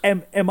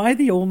 Am I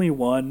the only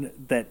one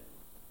that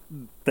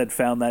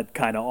found that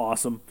kind of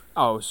awesome?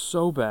 Oh,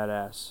 so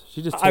badass.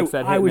 She just I- takes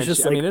that hit. I and was then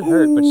just I mean, like, it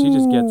hurt, but she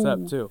just gets "Ooh."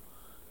 up too.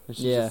 And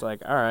she's Yeah. just like,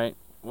 all right,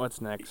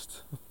 what's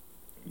next?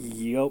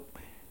 Yep.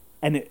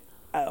 And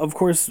of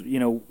course,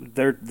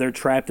 they're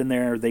trapped in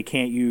there. They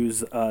can't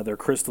use their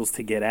crystals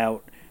to get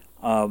out.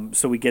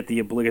 So we get the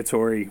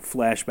obligatory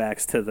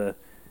flashbacks to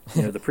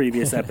the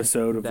previous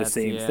episode of the That's-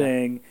 same yeah.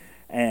 thing,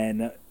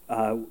 and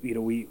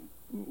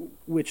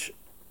which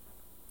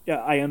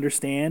I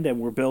understand, and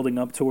we're building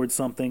up towards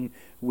something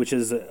which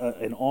is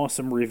an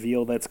awesome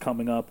reveal that's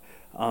coming up.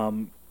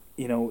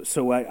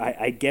 So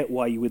I get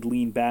why you would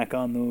lean back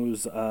on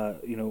those,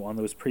 on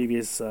those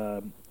previous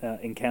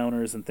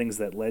encounters and things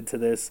that led to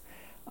this,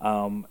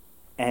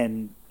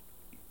 and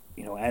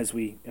as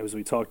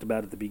we talked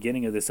about at the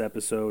beginning of this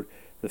episode,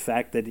 the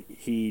fact that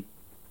he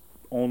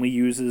only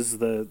uses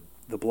the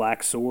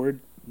black sword,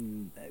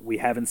 we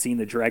haven't seen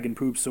the dragon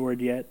poop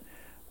sword yet,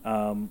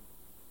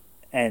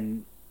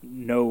 and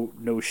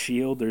no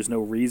shield. There's no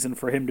reason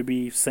for him to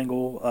be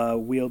single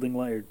wielding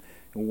like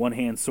one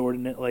hand sword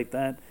in it like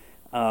that.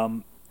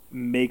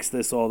 Makes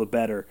this all the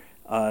better.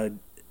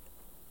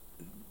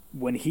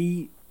 When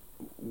he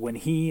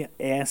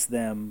asked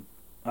them,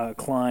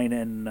 Klein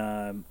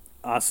and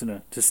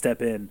Asuna, to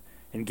step in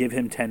and give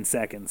him 10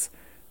 seconds,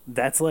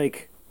 that's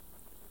like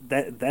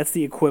that's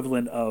the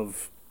equivalent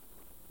of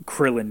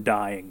Krillin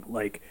dying.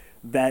 Like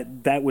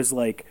that was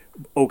like,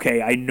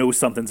 okay, I know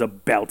something's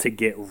about to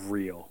get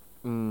real.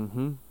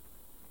 Mm-hmm.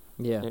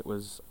 Yeah. It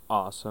was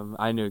awesome.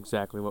 I knew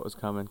exactly what was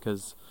coming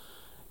because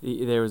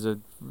there was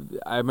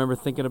I remember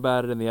thinking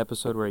about it in the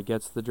episode where he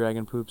gets the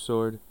dragon poop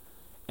sword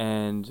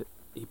and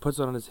he puts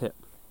it on his hip.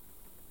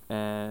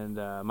 And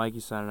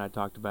Mikey-san and I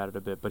talked about it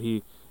a bit, but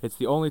it's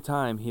the only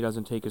time he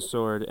doesn't take his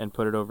sword and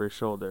put it over his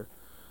shoulder.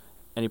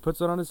 And he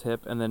puts it on his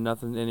hip, and then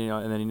nothing,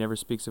 and then he never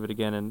speaks of it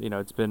again. And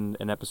it's been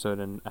an episode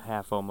and a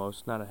half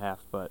almost, not a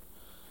half, but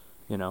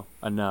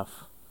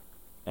enough.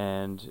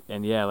 And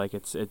yeah, like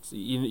it's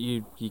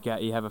you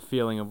have a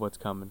feeling of what's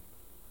coming.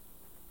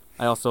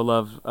 I also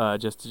love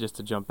just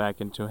to jump back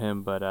into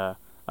him, but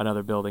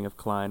another building of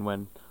Klein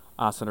when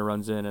Asuna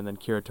runs in and then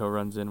Kirito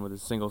runs in with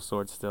his single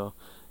sword still,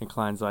 and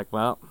Klein's like,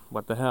 well,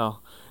 what the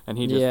hell, and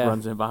he just Yeah.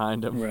 runs in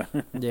behind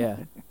him. Yeah.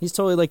 He's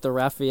totally like the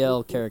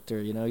Raphael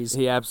character, He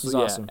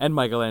absolutely he's awesome. And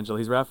Michelangelo.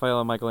 He's Raphael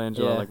and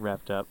Michelangelo Yeah. like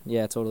wrapped up.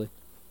 Yeah, totally.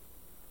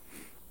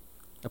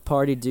 A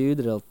party dude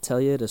that'll tell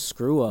you to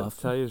screw I'll off.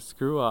 tell you to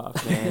screw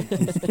off, man.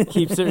 He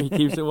keeps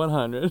it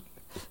 100.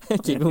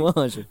 Keep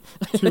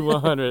it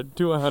 100.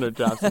 200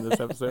 drops in this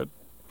episode.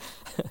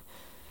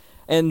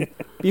 And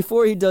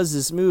before he does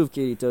this move,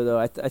 Kirito, though,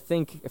 I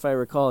think, if I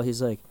recall,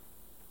 he's like,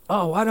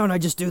 "Oh, why don't I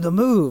just do the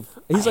move?"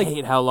 He's I like,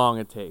 hate how long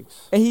it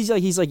takes. and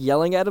he's like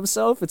yelling at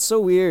himself. It's so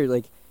weird.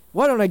 Like,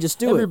 why don't I just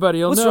do Everybody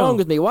it? will What's know. wrong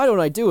with me? Why don't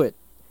I do it?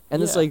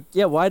 And it's Yeah. like,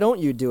 yeah, why don't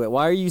you do it?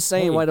 Why are you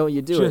saying Hey, why don't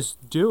you do it?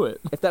 Just do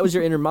it. If that was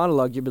your inner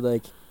monologue, you'd be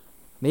like,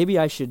 maybe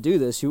I should do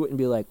this. You wouldn't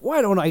be like,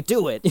 why don't I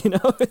do it?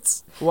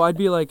 It's Well, I'd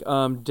be like,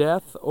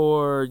 death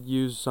or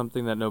use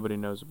something that nobody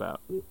knows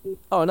about.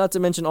 oh, not to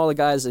mention all the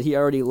guys that he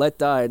already let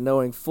die,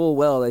 knowing full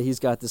well that he's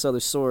got this other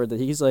sword that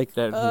he's like,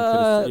 That he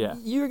could've- yeah.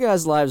 your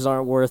guys' lives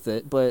aren't worth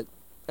it, but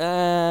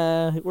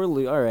all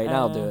right,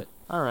 I'll do it.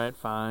 All right,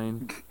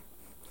 fine.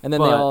 And then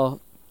But-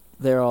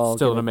 they're all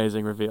Still an gonna-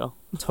 amazing reveal.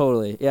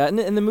 totally, yeah.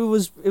 And the move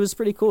was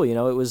pretty cool. It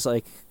was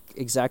like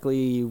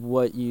exactly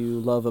what you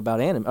love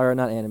about anime, or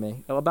not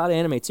anime, about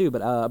anime too,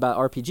 but about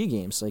RPG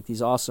games, like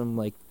these awesome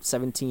like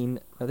 17,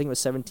 I think it was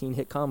 17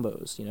 hit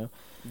combos, you know.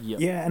 Yep.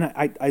 Yeah, and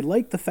I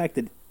like the fact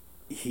that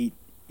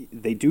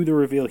they do the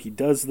reveal, he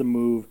does the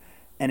move,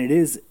 and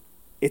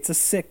it's a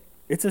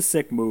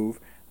sick move,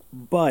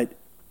 but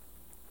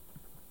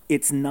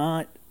it's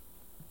not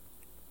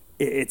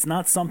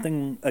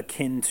something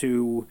akin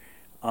to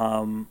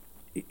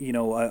you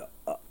know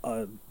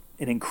an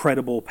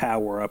incredible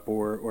power up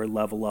or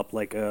level up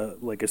like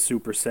a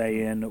Super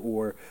Saiyan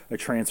or a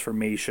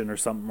transformation or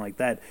something like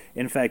that.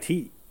 In fact,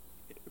 he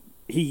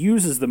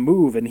uses the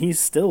move and he's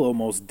still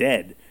almost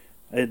dead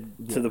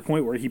to the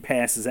point where he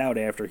passes out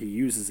after he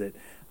uses it.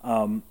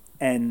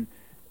 And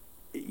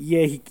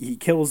yeah, he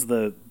kills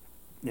the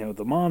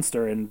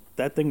monster, and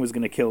that thing was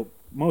going to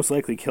most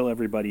likely kill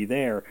everybody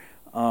there.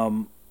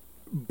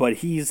 But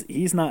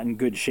he's not in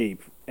good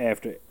shape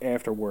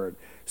afterward.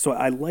 So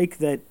I like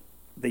that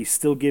they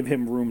still give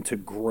him room to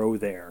grow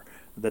there.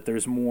 That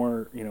there's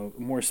more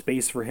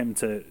space for him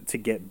to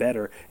get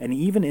better. And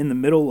even in the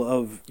middle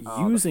of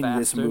using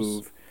this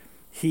move,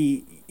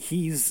 he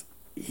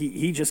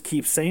just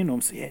keeps saying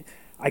to him,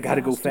 I got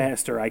to go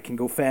faster. I can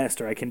go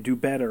faster. I can do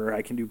better.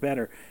 I can do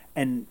better.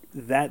 And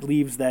that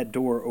leaves that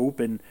door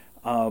open.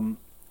 Kind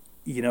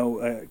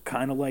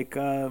of like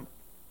and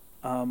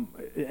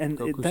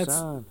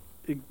Goku-san.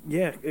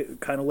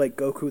 Kind of like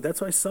Goku.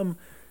 That's why some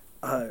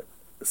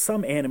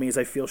animes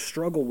I feel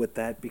struggle with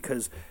that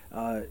because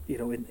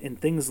in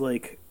things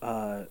like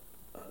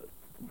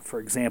for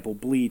example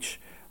Bleach,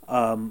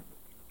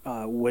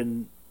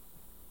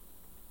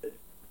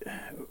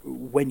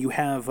 when you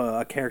have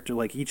a character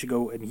like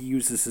Ichigo and he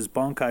uses his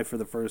Bankai for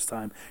the first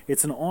time,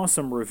 it's an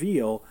awesome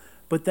reveal,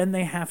 but then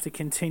they have to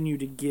continue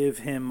to give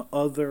him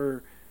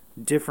other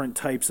different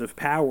types of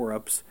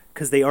power-ups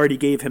because they already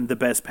gave him the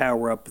best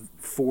power-up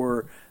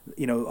for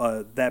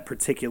that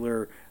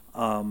particular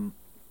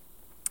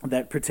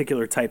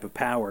type of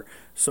power.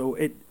 So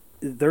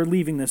they're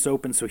leaving this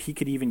open so he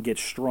could even get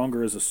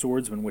stronger as a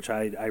swordsman, which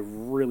I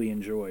really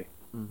enjoy.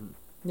 Mm-hmm.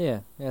 Yeah,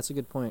 that's a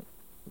good point.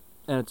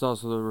 And it's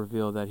also the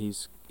reveal that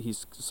he's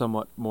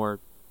somewhat more,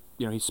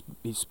 he's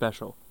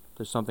special.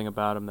 There's something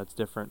about him that's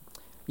different.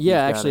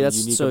 Yeah, actually,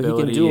 that's so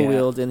ability. He can dual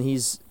wield, and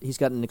he's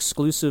got an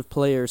exclusive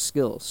player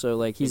skill. So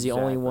like he's the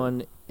only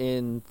one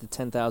in the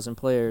 10,000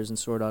 players in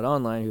Sword Art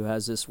Online who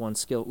has this one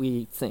skill.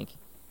 We think.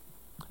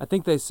 I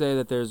think they say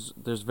that there's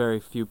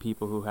very few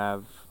people who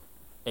have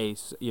a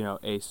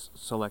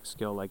select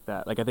skill like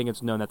that. Like I think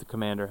it's known that the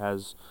commander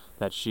has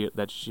that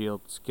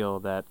shield skill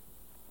that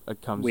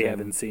comes. We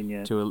haven't seen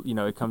yet.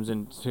 It comes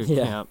into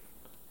camp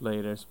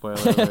later.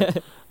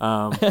 Spoiler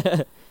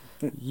alert.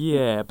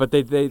 Yeah, but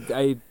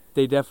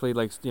they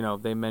definitely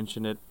they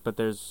mention it, but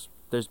there's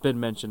been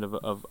mention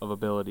of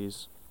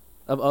abilities.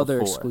 Of other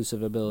before.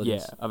 Exclusive abilities.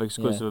 Yeah, of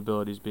exclusive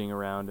abilities being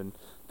around and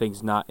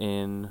things not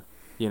in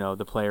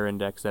the player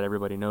index that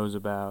everybody knows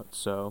about.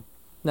 So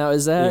now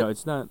is that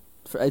it's not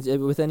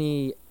with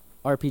any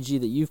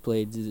RPG that you've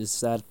played? Is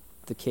that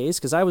the case?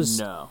 Because I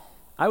was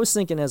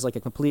thinking as like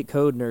a complete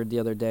code nerd the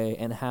other day,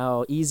 and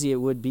how easy it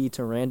would be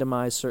to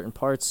randomize certain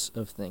parts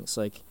of things.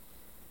 Like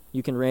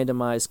you can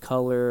randomize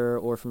color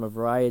or from a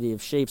variety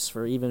of shapes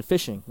for even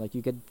fishing. Like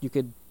you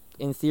could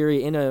in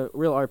theory in a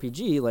real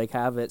RPG like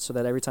have it so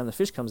that every time the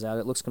fish comes out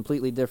it looks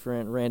completely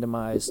different,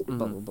 randomized,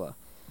 blah blah blah.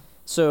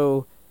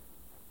 So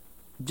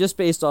just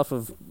based off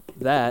of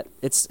that,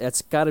 it's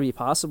got to be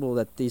possible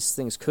that these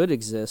things could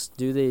exist.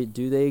 Do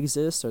they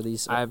exist? Are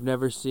these? I've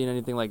never seen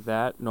anything like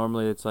that.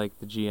 Normally, it's like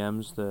the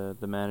GMs,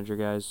 the manager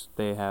guys.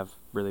 They have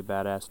really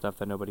badass stuff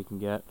that nobody can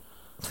get.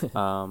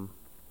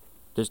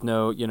 There's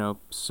no,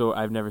 so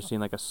I've never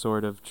seen like a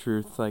Sword of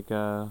Truth, like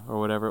or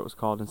whatever it was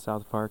called in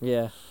South Park.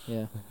 Yeah.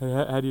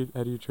 How do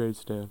you trade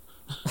Stan?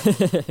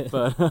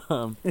 But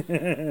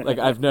like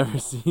I've never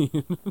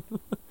seen.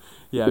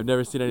 Yeah, I've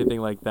never seen anything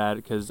like that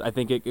because I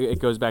think it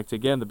goes back to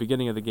again the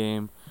beginning of the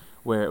game,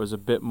 where it was a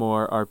bit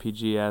more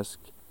RPG-esque,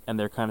 and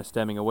they're kind of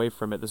stemming away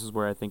from it. This is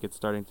where I think it's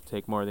starting to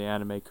take more of the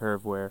anime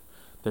curve, where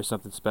there's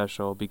something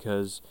special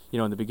because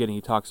in the beginning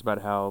he talks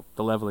about how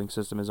the leveling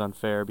system is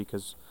unfair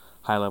because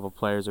high-level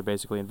players are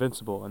basically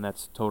invincible, and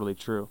that's totally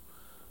true.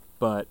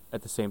 But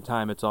at the same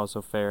time, it's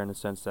also fair in the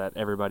sense that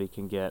everybody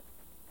can get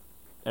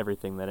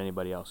everything that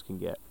anybody else can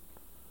get.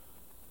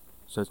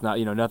 So it's not,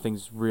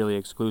 nothing's really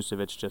exclusive.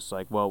 It's just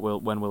like, well,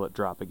 when will it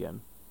drop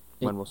again?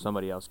 When will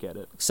somebody else get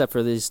it? Except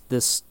for this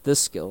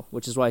skill,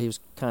 which is why he was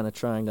kind of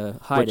trying to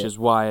hide it. Which is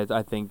why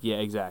I think, yeah,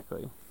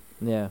 exactly.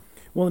 Yeah.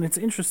 Well, and it's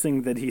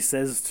interesting that he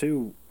says,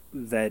 too,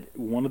 that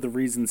one of the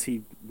reasons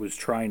he was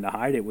trying to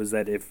hide it was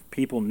that if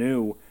people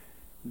knew,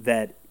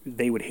 that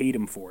they would hate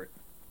him for it.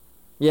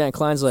 Yeah, and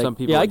Klein's like, some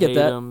people yeah, I get hate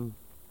that. him.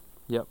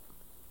 Yep.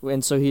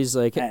 And so he's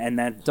like, and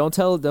that don't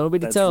tell,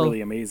 nobody that's tell. That's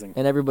really amazing.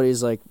 And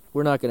everybody's like,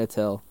 we're not going to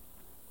tell.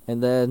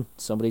 And then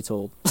somebody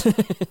told.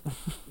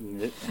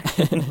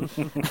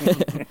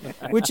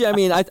 Which, I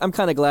mean, I'm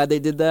kind of glad they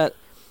did that.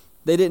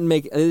 They didn't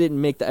make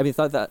that. I mean,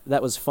 I thought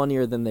that was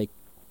funnier than they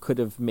could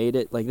have made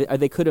it. Like,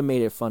 they could have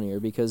made it funnier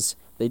because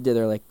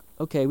they're like,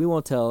 okay, we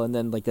won't tell. And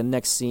then like the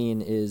next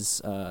scene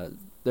is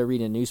they're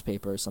reading a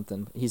newspaper or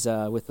something. He's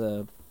with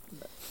the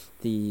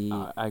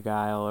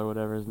Agile or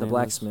whatever his the name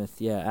blacksmith.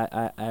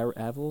 Yeah,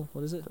 Avil.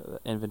 What is it?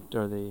 is.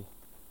 The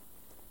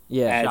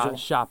Yeah, Agile?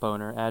 shop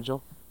owner,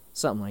 Agile.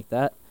 something like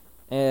that.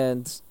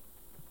 And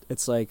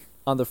it's like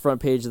on the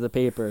front page of the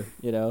paper,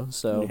 you know.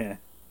 So, Yeah.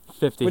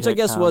 50 which I hit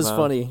guess was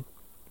combo. funny.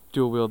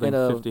 Dual wielding in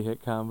a- 50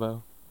 hit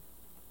combo.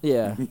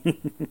 Yeah.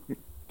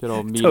 Good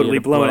old media. Totally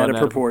to blown blow out of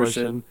that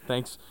proportion.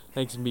 Thanks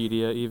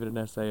media, even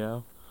an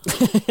SAO.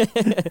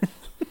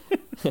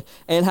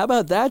 And how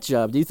about that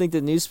job? Do you think the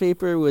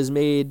newspaper was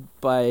made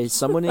by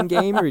someone in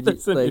game, or do,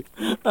 There's a like,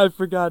 I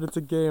forgot it's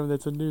a game.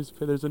 There's a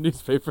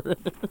newspaper.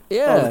 Oh,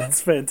 yeah, that's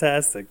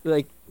fantastic.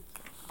 like,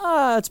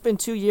 it's been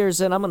 2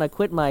 years and I'm gonna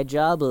quit my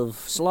job of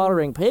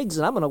slaughtering pigs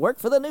and I'm gonna work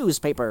for the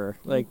newspaper.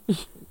 Like,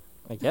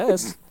 I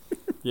guess.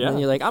 Yeah. And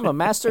you're like, I'm a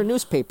master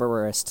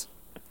newspaperist.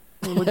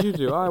 What'd you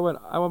do?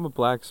 I'm a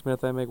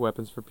blacksmith. I make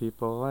weapons for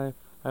people. I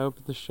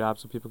opened the shop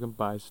so people can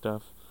buy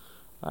stuff.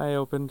 I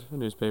opened a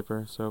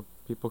newspaper so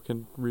people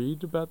can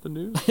read about the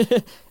news.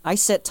 I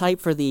set type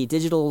for the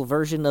digital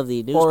version of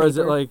the newspaper. Or is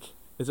it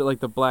like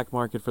the black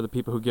market for the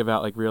people who give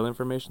out like real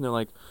information? They're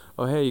like,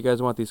 oh hey, you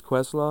guys want these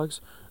quest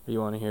logs? Or you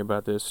want to hear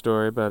about this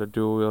story about a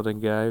dual wielding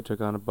guy who took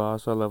on a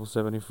boss on level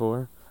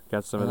 74?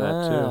 Got some of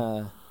that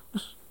too.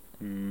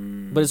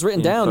 But it's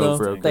written down Info though.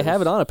 brokers. They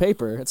have it on a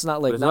paper. It's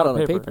not like But it's not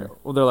on a paper.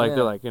 Well, they're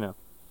Yeah. like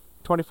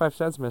 25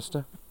 cents,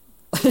 mister.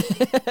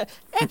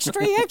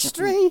 Extra.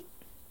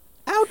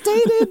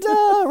 Outdated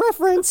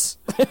reference.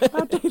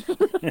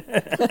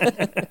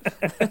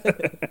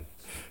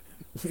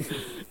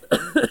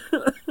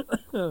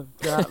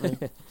 Got me.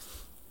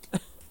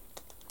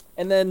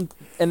 And then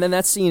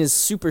that scene is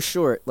super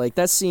short. Like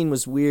that scene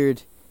was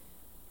weird.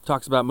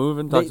 Talks about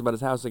moving, They- talks about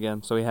his house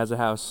again. So he has a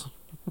house.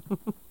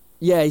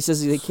 Yeah, he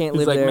says they can't He's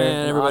live like, there. man,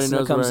 and everybody Asuna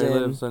knows where comes I in.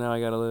 live, so now I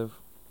gotta live.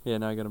 Yeah,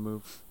 now I gotta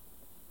move.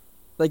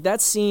 Like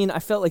that scene, I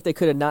felt like they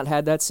could have not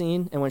had that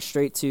scene and went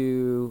straight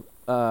to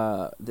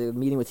the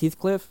meeting with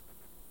Heathcliff,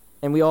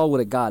 and we all would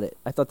have got it.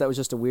 I thought that was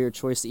just a weird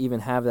choice to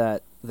even have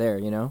that there,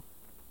 you know?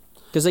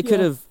 Because they could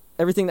Yeah. have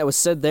everything that was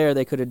said there.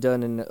 They could have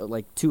done in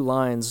like 2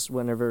 lines.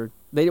 Whenever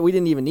we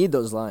didn't even need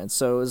those lines,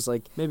 so it was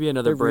like Maybe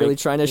another they're break. really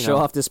trying to you show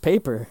know. off this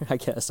paper. I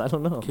guess I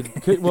don't know.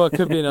 It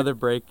could be another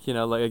break, you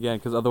know, like again,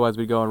 because otherwise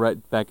we'd go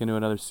right back into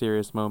another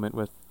serious moment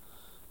with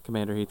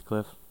Commander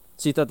Heathcliff.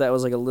 So you thought that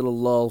was like a little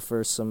lull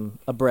for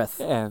a breath.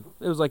 Yeah,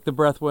 it was like the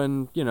breath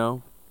when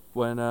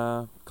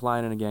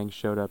Klein and a gang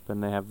showed up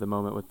and they have the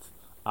moment with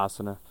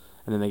Asuna,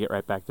 and then they get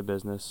right back to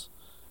business.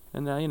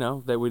 And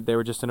they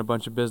were just in a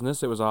bunch of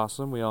business. It was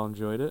awesome. We all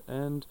enjoyed it.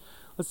 And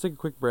let's take a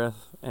quick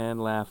breath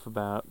and laugh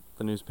about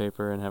the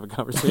newspaper and have a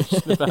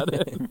conversation about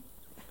it.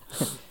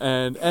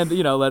 And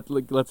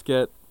let's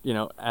get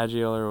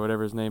Agile or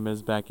whatever his name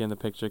is back in the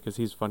picture because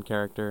he's a fun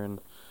character, and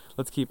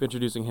let's keep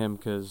introducing him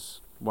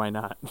because why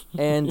not?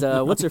 And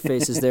what's her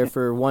face is there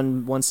for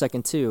 1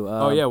 second too.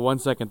 1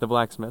 second, the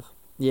blacksmith.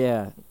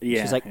 Yeah.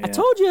 Yeah, She's like, yeah. I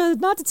told you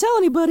not to tell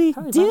anybody,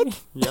 Hi, dick.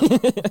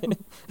 buddy.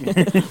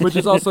 Yep. Which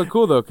is also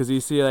cool though, because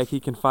you see, like, he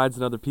confides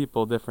in other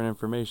people different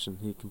information.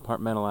 He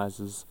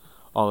compartmentalizes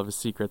all of his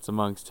secrets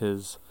amongst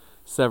his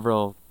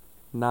several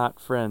not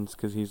friends,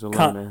 because he's a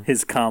loner.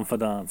 His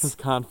confidants. His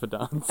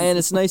confidants. And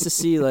it's nice to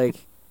see,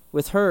 like,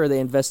 with her, they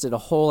invested a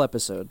whole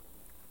episode.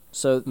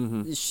 So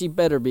Mhm. she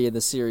better be in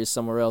the series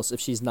somewhere else if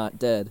she's not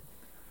dead.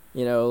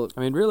 You know,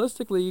 I mean,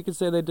 realistically, you could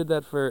say they did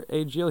that for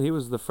Agile. He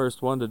was the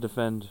first one to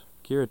defend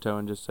Kirito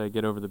and just say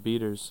get over the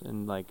beaters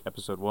in like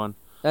episode 1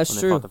 that's when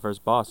they true. fought the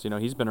first boss.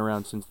 He's been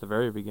around since the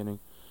very beginning.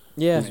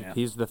 Yeah. Yeah.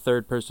 He's the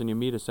third person you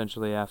meet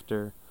essentially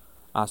after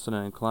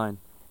Asuna and Klein.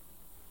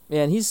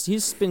 Yeah, and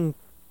he's been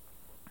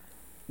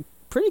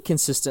pretty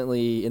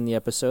consistently in the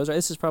episodes, right?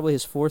 This is probably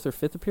his 4th or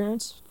 5th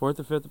appearance. 4th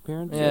or 5th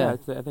appearance? Yeah.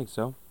 I think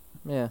so.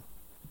 Yeah.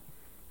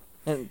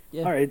 And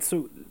yeah. All right,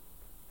 so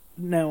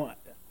now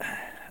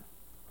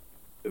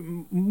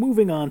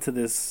moving on to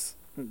this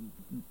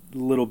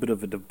little bit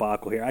of a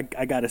debacle here.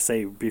 I gotta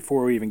say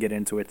before we even get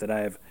into it that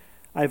I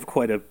have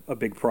quite a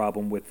big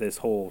problem with this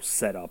whole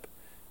setup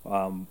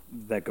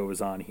that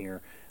goes on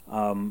here.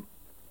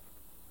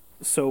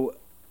 So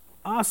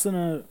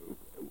Asuna,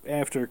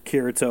 after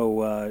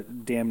Kirito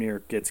damn near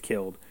gets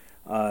killed,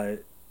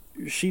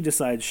 she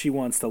decides she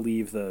wants to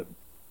leave the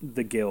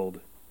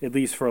guild at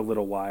least for a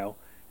little while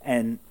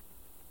and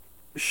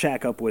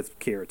shack up with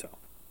Kirito.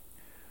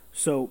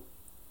 So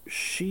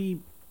she,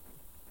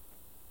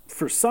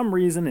 for some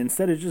reason,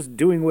 instead of just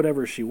doing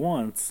whatever she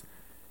wants,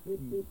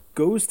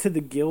 goes to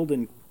the guild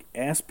and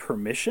asks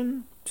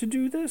permission to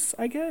do this,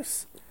 I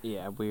guess.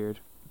 Yeah, weird.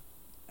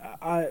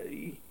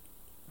 I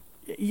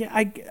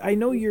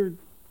know you're,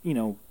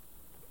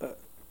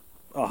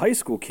 a high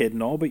school kid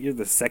and all, but you're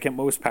the second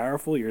most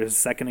powerful. You're the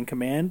second in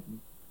command.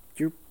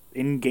 You're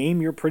in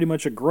game. You're pretty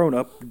much a grown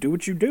up. Do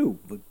what you do.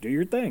 Do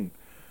your thing.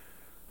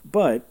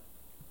 But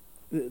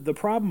the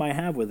problem I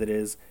have with it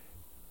is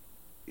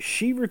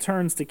she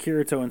returns to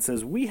Kirito and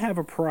says, "We have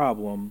a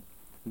problem.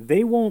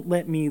 They won't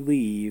let me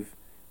leave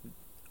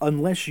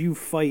unless you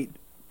fight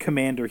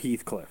Commander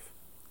Heathcliff.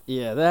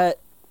 Yeah, that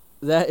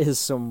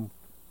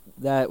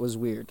was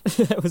weird.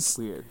 That was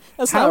Weird.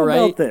 That's How not right.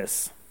 about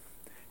this?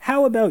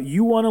 How about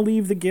you want to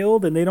leave the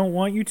guild and they don't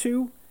want you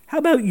to? How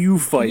about you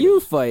fight? You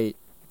fight.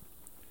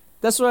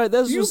 That's right.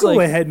 That's You just go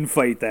like ahead and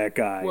fight that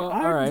guy. Well,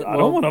 I, all right, I well-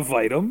 don't want to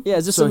fight him. yeah.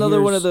 Is this So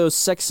another one of here's- those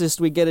sexist?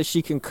 We get it.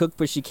 She can cook,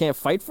 but she can't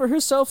fight for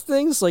herself.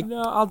 Things like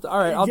No,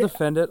 I'll Yeah.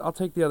 defend it. I'll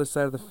take the other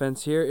side of the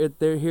fence here.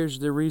 Here's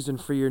the reason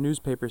for your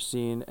newspaper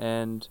scene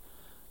and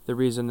the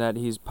reason that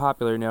he's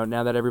popular now.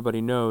 Now that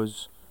everybody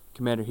knows,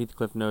 Commander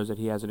Heathcliff knows that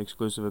he has an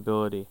exclusive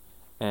ability,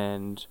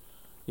 and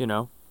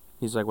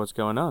he's like, "What's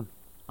going on?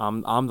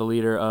 I'm the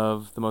leader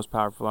of the most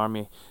powerful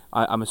army."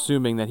 I'm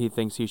assuming that he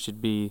thinks he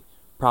should be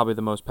probably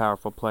the most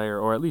powerful player,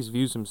 or at least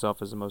views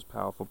himself as the most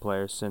powerful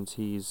player, since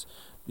he's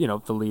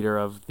the leader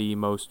of the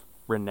most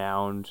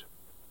renowned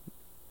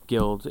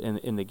guild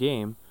in the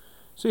game.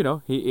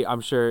 So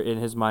I'm sure in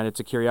his mind it's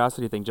a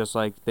curiosity thing, just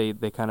like they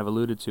kind of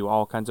alluded to.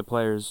 All kinds of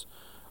players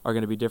are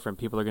going to be different.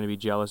 People are going to be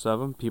jealous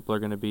of him. People are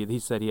going to be. He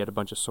said he had a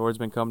bunch of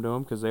swordsmen come to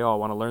him because they all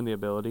want to learn the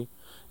ability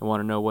and want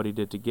to know what he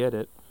did to get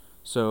it.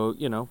 So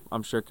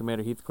I'm sure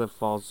Commander Heathcliff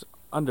falls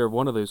under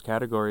one of those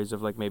categories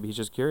of like maybe he's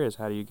just curious.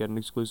 How do you get an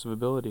exclusive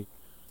ability?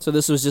 so.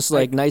 This was just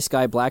like nice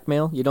guy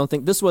blackmail. You don't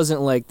think this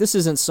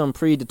isn't some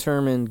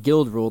predetermined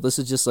guild rule? This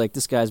is just like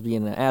this guy's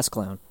being an ass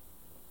clown.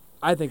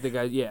 I think the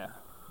guy, yeah.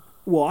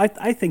 Well,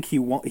 I think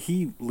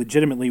he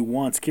legitimately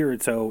wants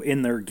Kirito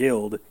in their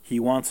guild. He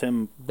wants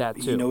him. That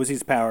He too. knows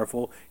he's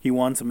powerful. He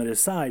wants him at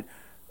his side.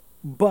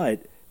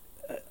 But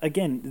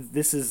again,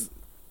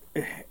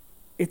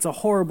 it's a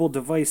horrible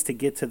device to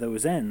get to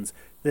those ends.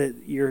 That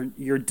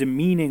you're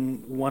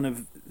demeaning one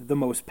of the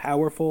most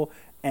powerful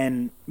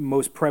and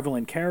most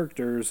prevalent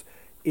characters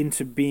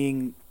into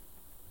being,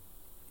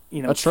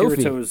 A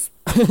trophy. Kirito's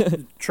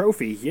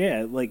trophy.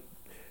 Yeah, like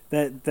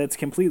that's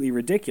completely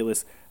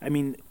ridiculous. I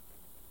mean,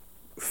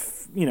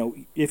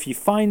 if you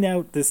find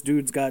out this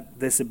dude's got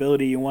this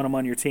ability, you want him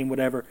on your team,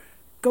 whatever,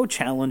 go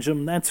challenge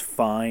him. That's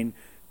fine.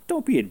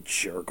 Don't be a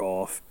jerk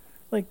off.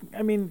 Like,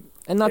 I mean,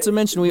 And not to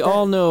mention, we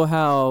all know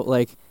how,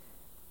 like,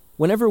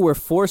 whenever we're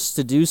forced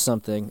to do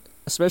something,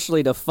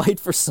 especially to fight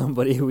for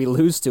somebody who we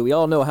lose to, we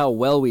all know how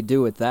well we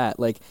do at that.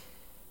 Like,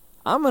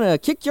 I'm going to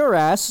kick your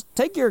ass,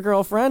 take your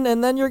girlfriend,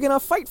 and then you're going to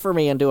fight for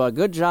me and do a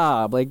good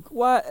job. Like,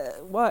 what?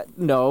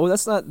 No,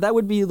 that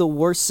would be the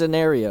worst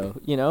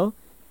scenario,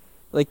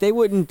 Like, they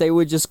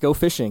would just go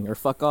fishing or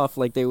fuck off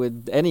like they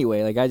would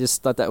anyway. Like, I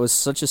just thought that was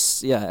I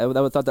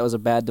thought that was a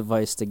bad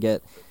device to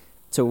get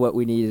to what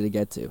we needed to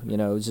get to.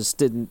 It just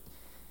didn't.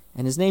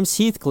 And his name's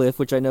Heathcliff,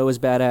 which I know is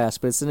badass,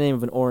 but it's the name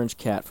of an orange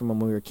cat from when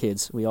we were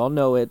kids. We all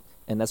know it,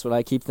 and that's what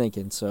I keep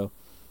thinking. So,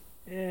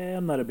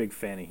 I'm not a big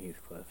fan of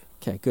Heathcliff.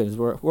 okay, good.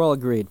 We're all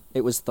agreed.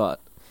 It was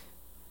thought.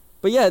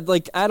 But yeah,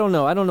 like I don't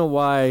know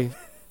why.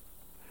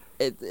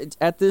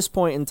 At this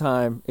point in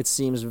time, it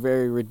seems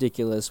very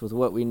ridiculous with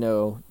what we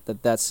know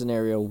that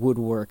scenario would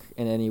work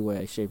in any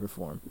way, shape, or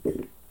form.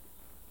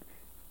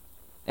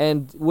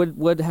 And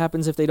what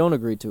happens if they don't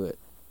agree to it?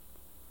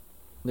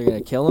 They're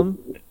gonna kill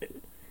him.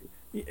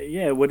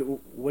 Yeah, what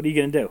are you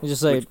gonna do? You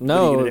just say, What are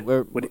no, you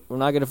gonna do? we're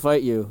not going to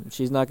fight you.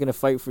 She's not going to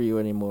fight for you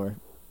anymore.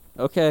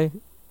 Okay.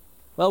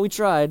 Well, we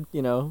tried,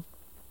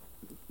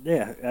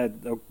 Yeah,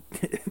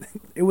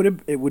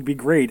 it would be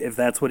great if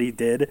that's what he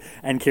did,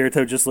 and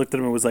Kirito just looked at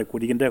him and was like,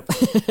 "What are you gonna do?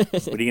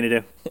 What are you gonna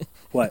do?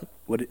 What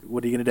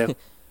are you gonna do?"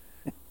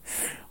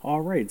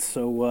 All right,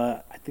 so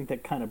I think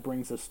that kind of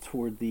brings us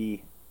toward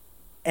the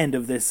end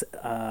of this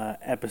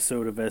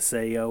episode of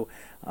SAO.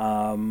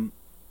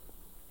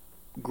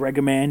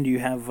 Gregoman, do you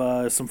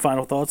have some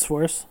final thoughts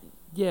for us?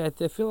 Yeah,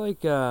 I feel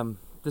like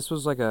this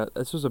was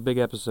a big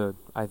episode.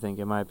 I think,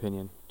 in my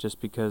opinion,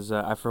 just because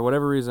for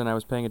whatever reason I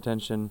was paying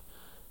attention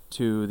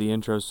to the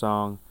intro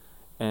song,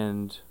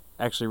 and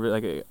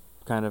actually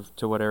kind of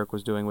to what Eric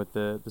was doing with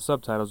the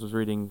subtitles, was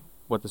reading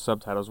what the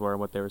subtitles were and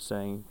what they were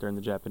saying during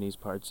the Japanese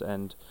parts,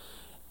 and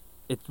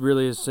it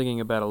really is singing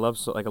about a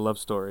love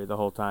story the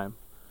whole time.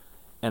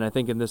 And I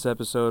think in this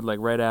episode, like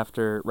right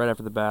after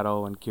the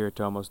battle, when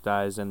Kirito almost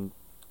dies and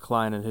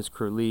Klein and his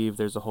crew leave,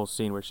 there's a whole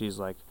scene where she's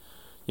like,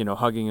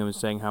 hugging him and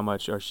saying how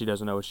much, or she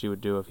doesn't know what she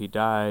would do if he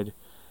died.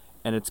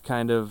 And it's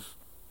kind of,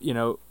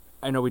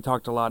 I know we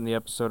talked a lot in the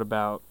episode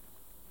about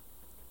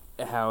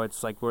how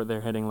it's like where they're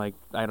hitting, like,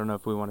 I don't know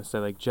if we want to say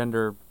like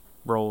gender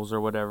roles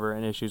or whatever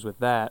and issues with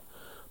that,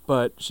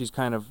 but she's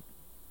kind of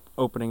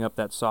opening up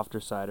that softer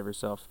side of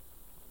herself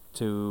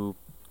to,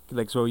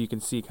 like, so you can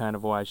see kind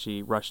of why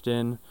she rushed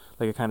in.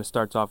 Like, it kind of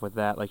starts off with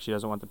that, like she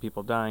doesn't want the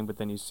people dying, but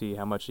then you see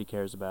how much she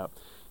cares about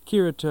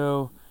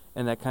Kirito,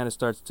 and that kind of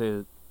starts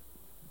to,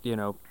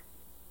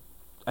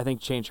 I think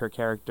change her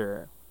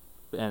character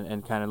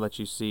and kind of let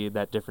you see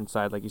that different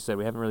side. Like you said,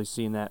 we haven't really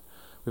seen that.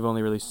 We've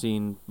only really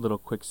seen little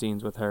quick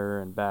scenes with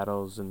her and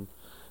battles, and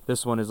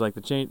this one is like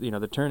the change,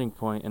 the turning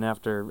point. And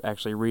after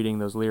actually reading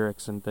those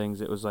lyrics and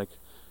things, it was like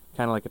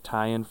kind of like a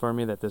tie-in for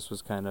me that this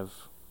was kind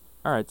of,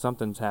 all right,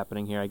 something's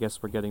happening here. I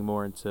guess we're getting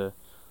more into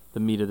the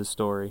meat of the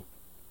story.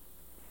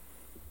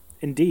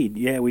 Indeed,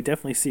 yeah, we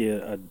definitely see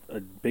a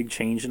big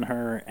change in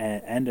her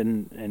and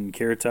in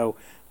Kirito,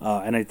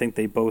 and I think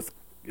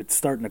it's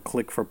starting to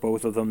click for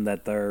both of them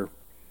that they're,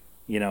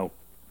 going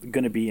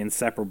to be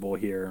inseparable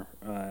here,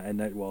 and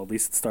that, well, at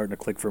least it's starting to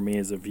click for me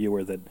as a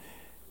viewer that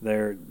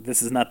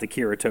this is not the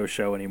Kirito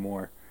show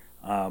anymore.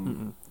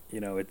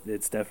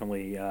 It's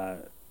definitely. I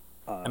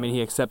mean,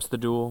 he accepts the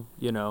duel.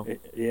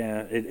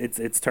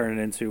 It's turning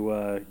into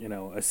a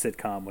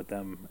sitcom with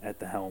them at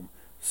the helm.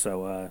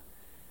 So.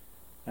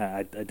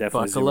 I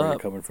definitely see where you're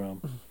coming from.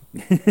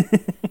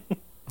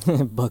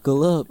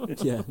 Buckle up.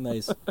 Yeah,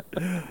 nice.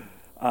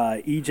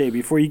 EJ,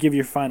 before you give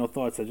your final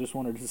thoughts, I just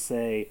wanted to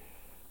say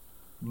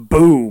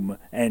boom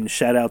and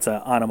shout out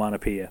to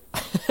Onomatopoeia.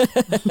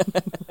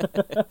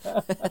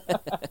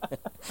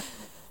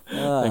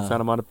 Thanks,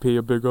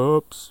 Onomatopoeia. Big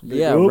ups.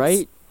 Yeah,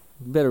 right? You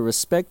better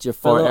respect your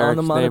fellow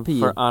Onomatopoeia.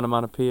 Name for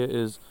Onomatopoeia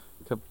is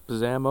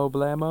Kabzamo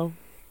Blamo?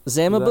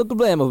 Zama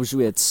Blamo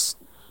Schwitz.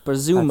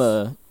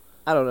 Presuma.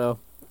 I don't know.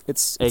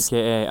 It's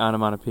AKA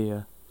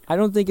onomatopoeia. I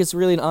don't think it's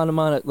really an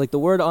onomatopoeia. Like, the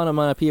word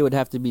onomatopoeia would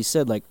have to be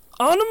said like,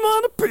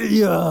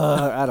 onomatopoeia!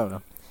 I don't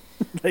know.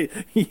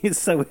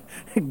 So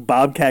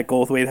Bobcat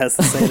Goldthwait has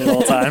to say it at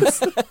all times.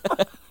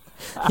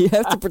 You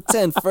have to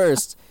pretend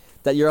first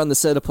that you're on the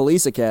set of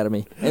Police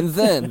Academy. And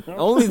then,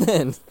 only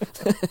then.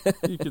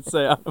 You could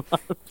say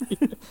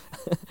onomatopoeia.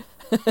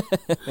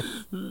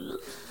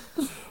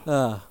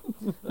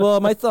 Well,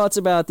 my thoughts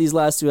about these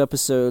last two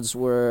episodes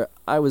were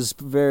I was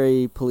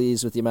very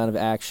pleased with the amount of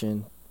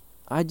action.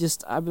 I've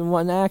been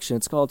wanting action.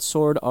 It's called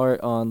Sword Art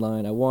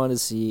Online. I want to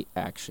see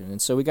action.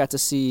 And so we got to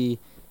see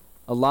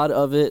a lot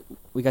of it.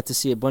 We got to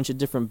see a bunch of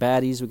different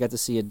baddies. We got to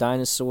see a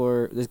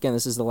dinosaur. Again,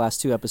 this is the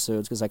last two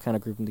episodes because I kind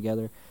of grouped them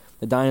together.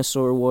 The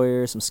dinosaur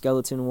warrior, some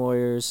skeleton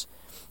warriors.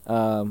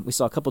 We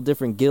saw a couple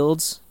different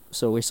guilds.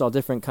 So we saw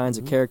different kinds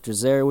of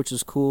characters there, which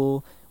was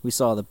cool. We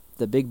saw the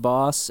big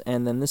boss,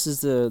 and then this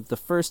is the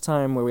first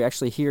time where we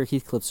actually hear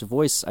Heathcliff's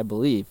voice, I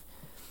believe.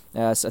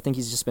 So I think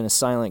he's just been a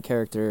silent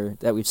character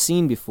that we've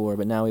seen before,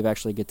 but now we've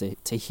actually get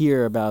to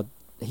hear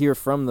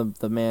from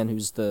the man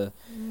who's the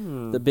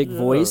big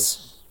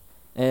voice.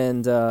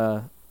 And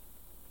I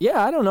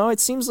don't know. It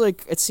seems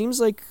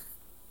like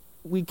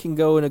we can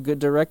go in a good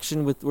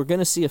direction. We're going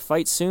to see a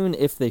fight soon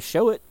if they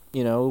show it.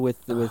 With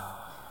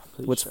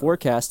what's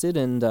forecasted,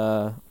 and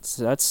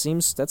so that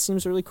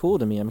seems really cool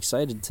to me. I'm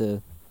excited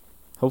to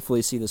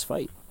hopefully see this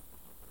fight.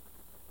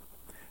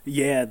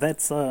 Yeah,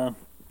 that's kind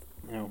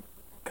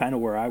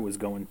of where I was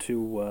going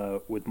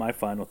to with my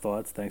final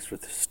thoughts. Thanks for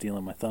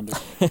stealing my thunder.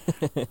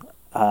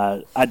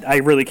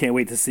 I really can't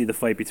wait to see the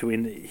fight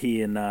between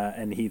he and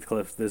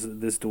Heathcliff.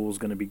 This duel is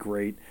going to be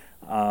great,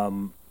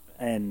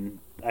 and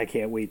I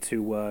can't wait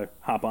to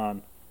hop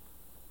on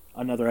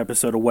another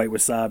episode of White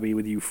Wasabi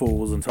with you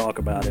fools and talk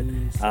about it.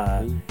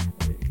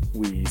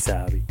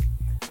 Wasabi.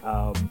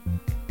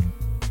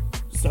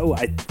 So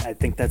I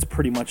think that's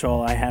pretty much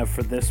all I have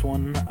for this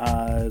one.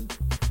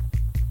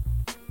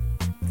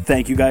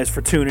 Thank you guys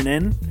for tuning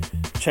in,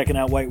 checking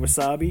out White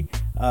Wasabi.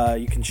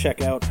 You can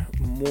check out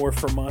more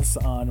from us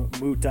on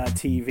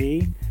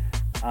moot.tv.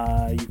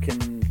 You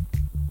can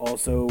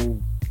also,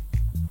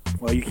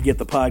 you can get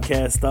the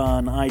podcast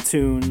on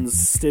iTunes,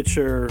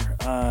 Stitcher.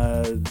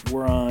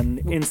 We're on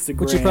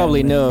Instagram. Which you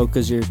probably know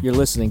because you're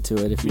listening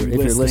to it if you're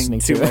listening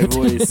to my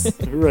voice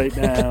right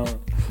now.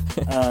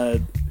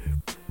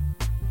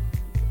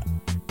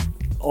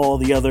 All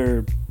the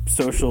other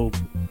social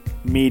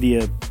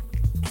media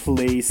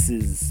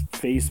places,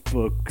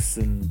 Facebooks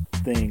and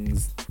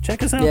things.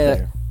 Check us out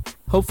there.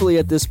 Hopefully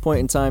at this point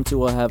in time, too,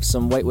 we'll have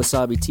some White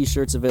Wasabi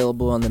t-shirts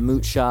available on the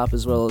Moot shop,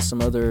 as well as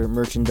some other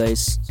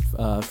merchandise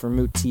for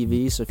Moot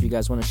TV. So if you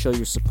guys want to show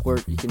your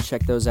support, you can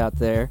check those out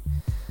there.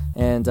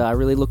 And I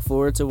really look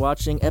forward to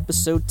watching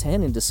episode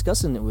 10 and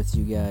discussing it with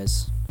you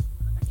guys.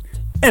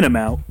 And I'm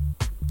out.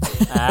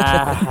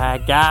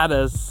 Got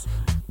us.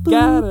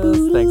 Got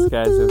us. Thanks,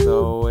 guys. It's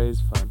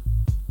always fun.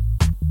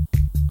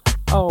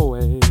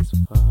 Always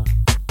fun.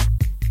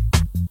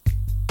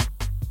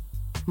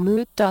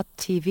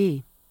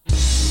 Moot.tv